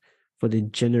expectant for the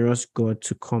generous God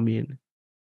to come in.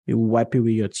 He will wipe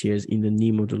away your tears in the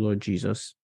name of the Lord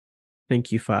Jesus.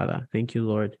 Thank you, Father. Thank you,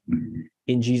 Lord.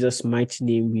 In Jesus' mighty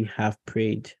name we have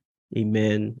prayed.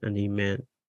 Amen and amen.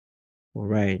 All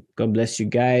right. God bless you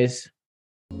guys.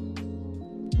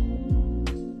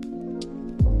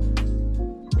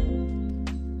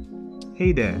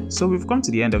 Hey there, so we've come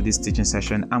to the end of this teaching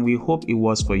session and we hope it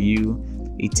was for you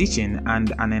a teaching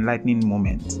and an enlightening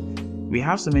moment. We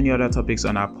have so many other topics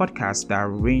on our podcast that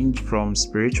range from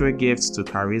spiritual gifts to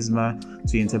charisma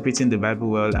to interpreting the Bible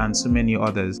well and so many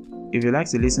others. If you'd like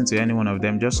to listen to any one of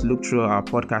them, just look through our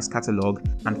podcast catalog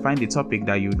and find the topic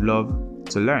that you'd love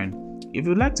to learn. If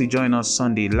you'd like to join us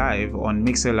Sunday live on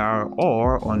MixLR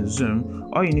or on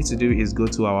Zoom, all you need to do is go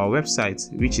to our website,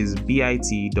 which is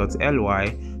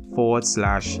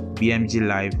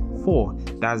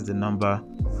bit.ly/BMGLive4. That's the number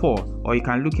 4. Or you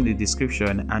can look in the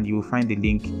description and you will find the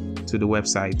link to the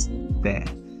website there.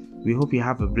 We hope you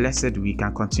have a blessed week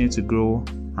and continue to grow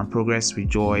and progress with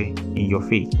joy in your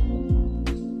faith.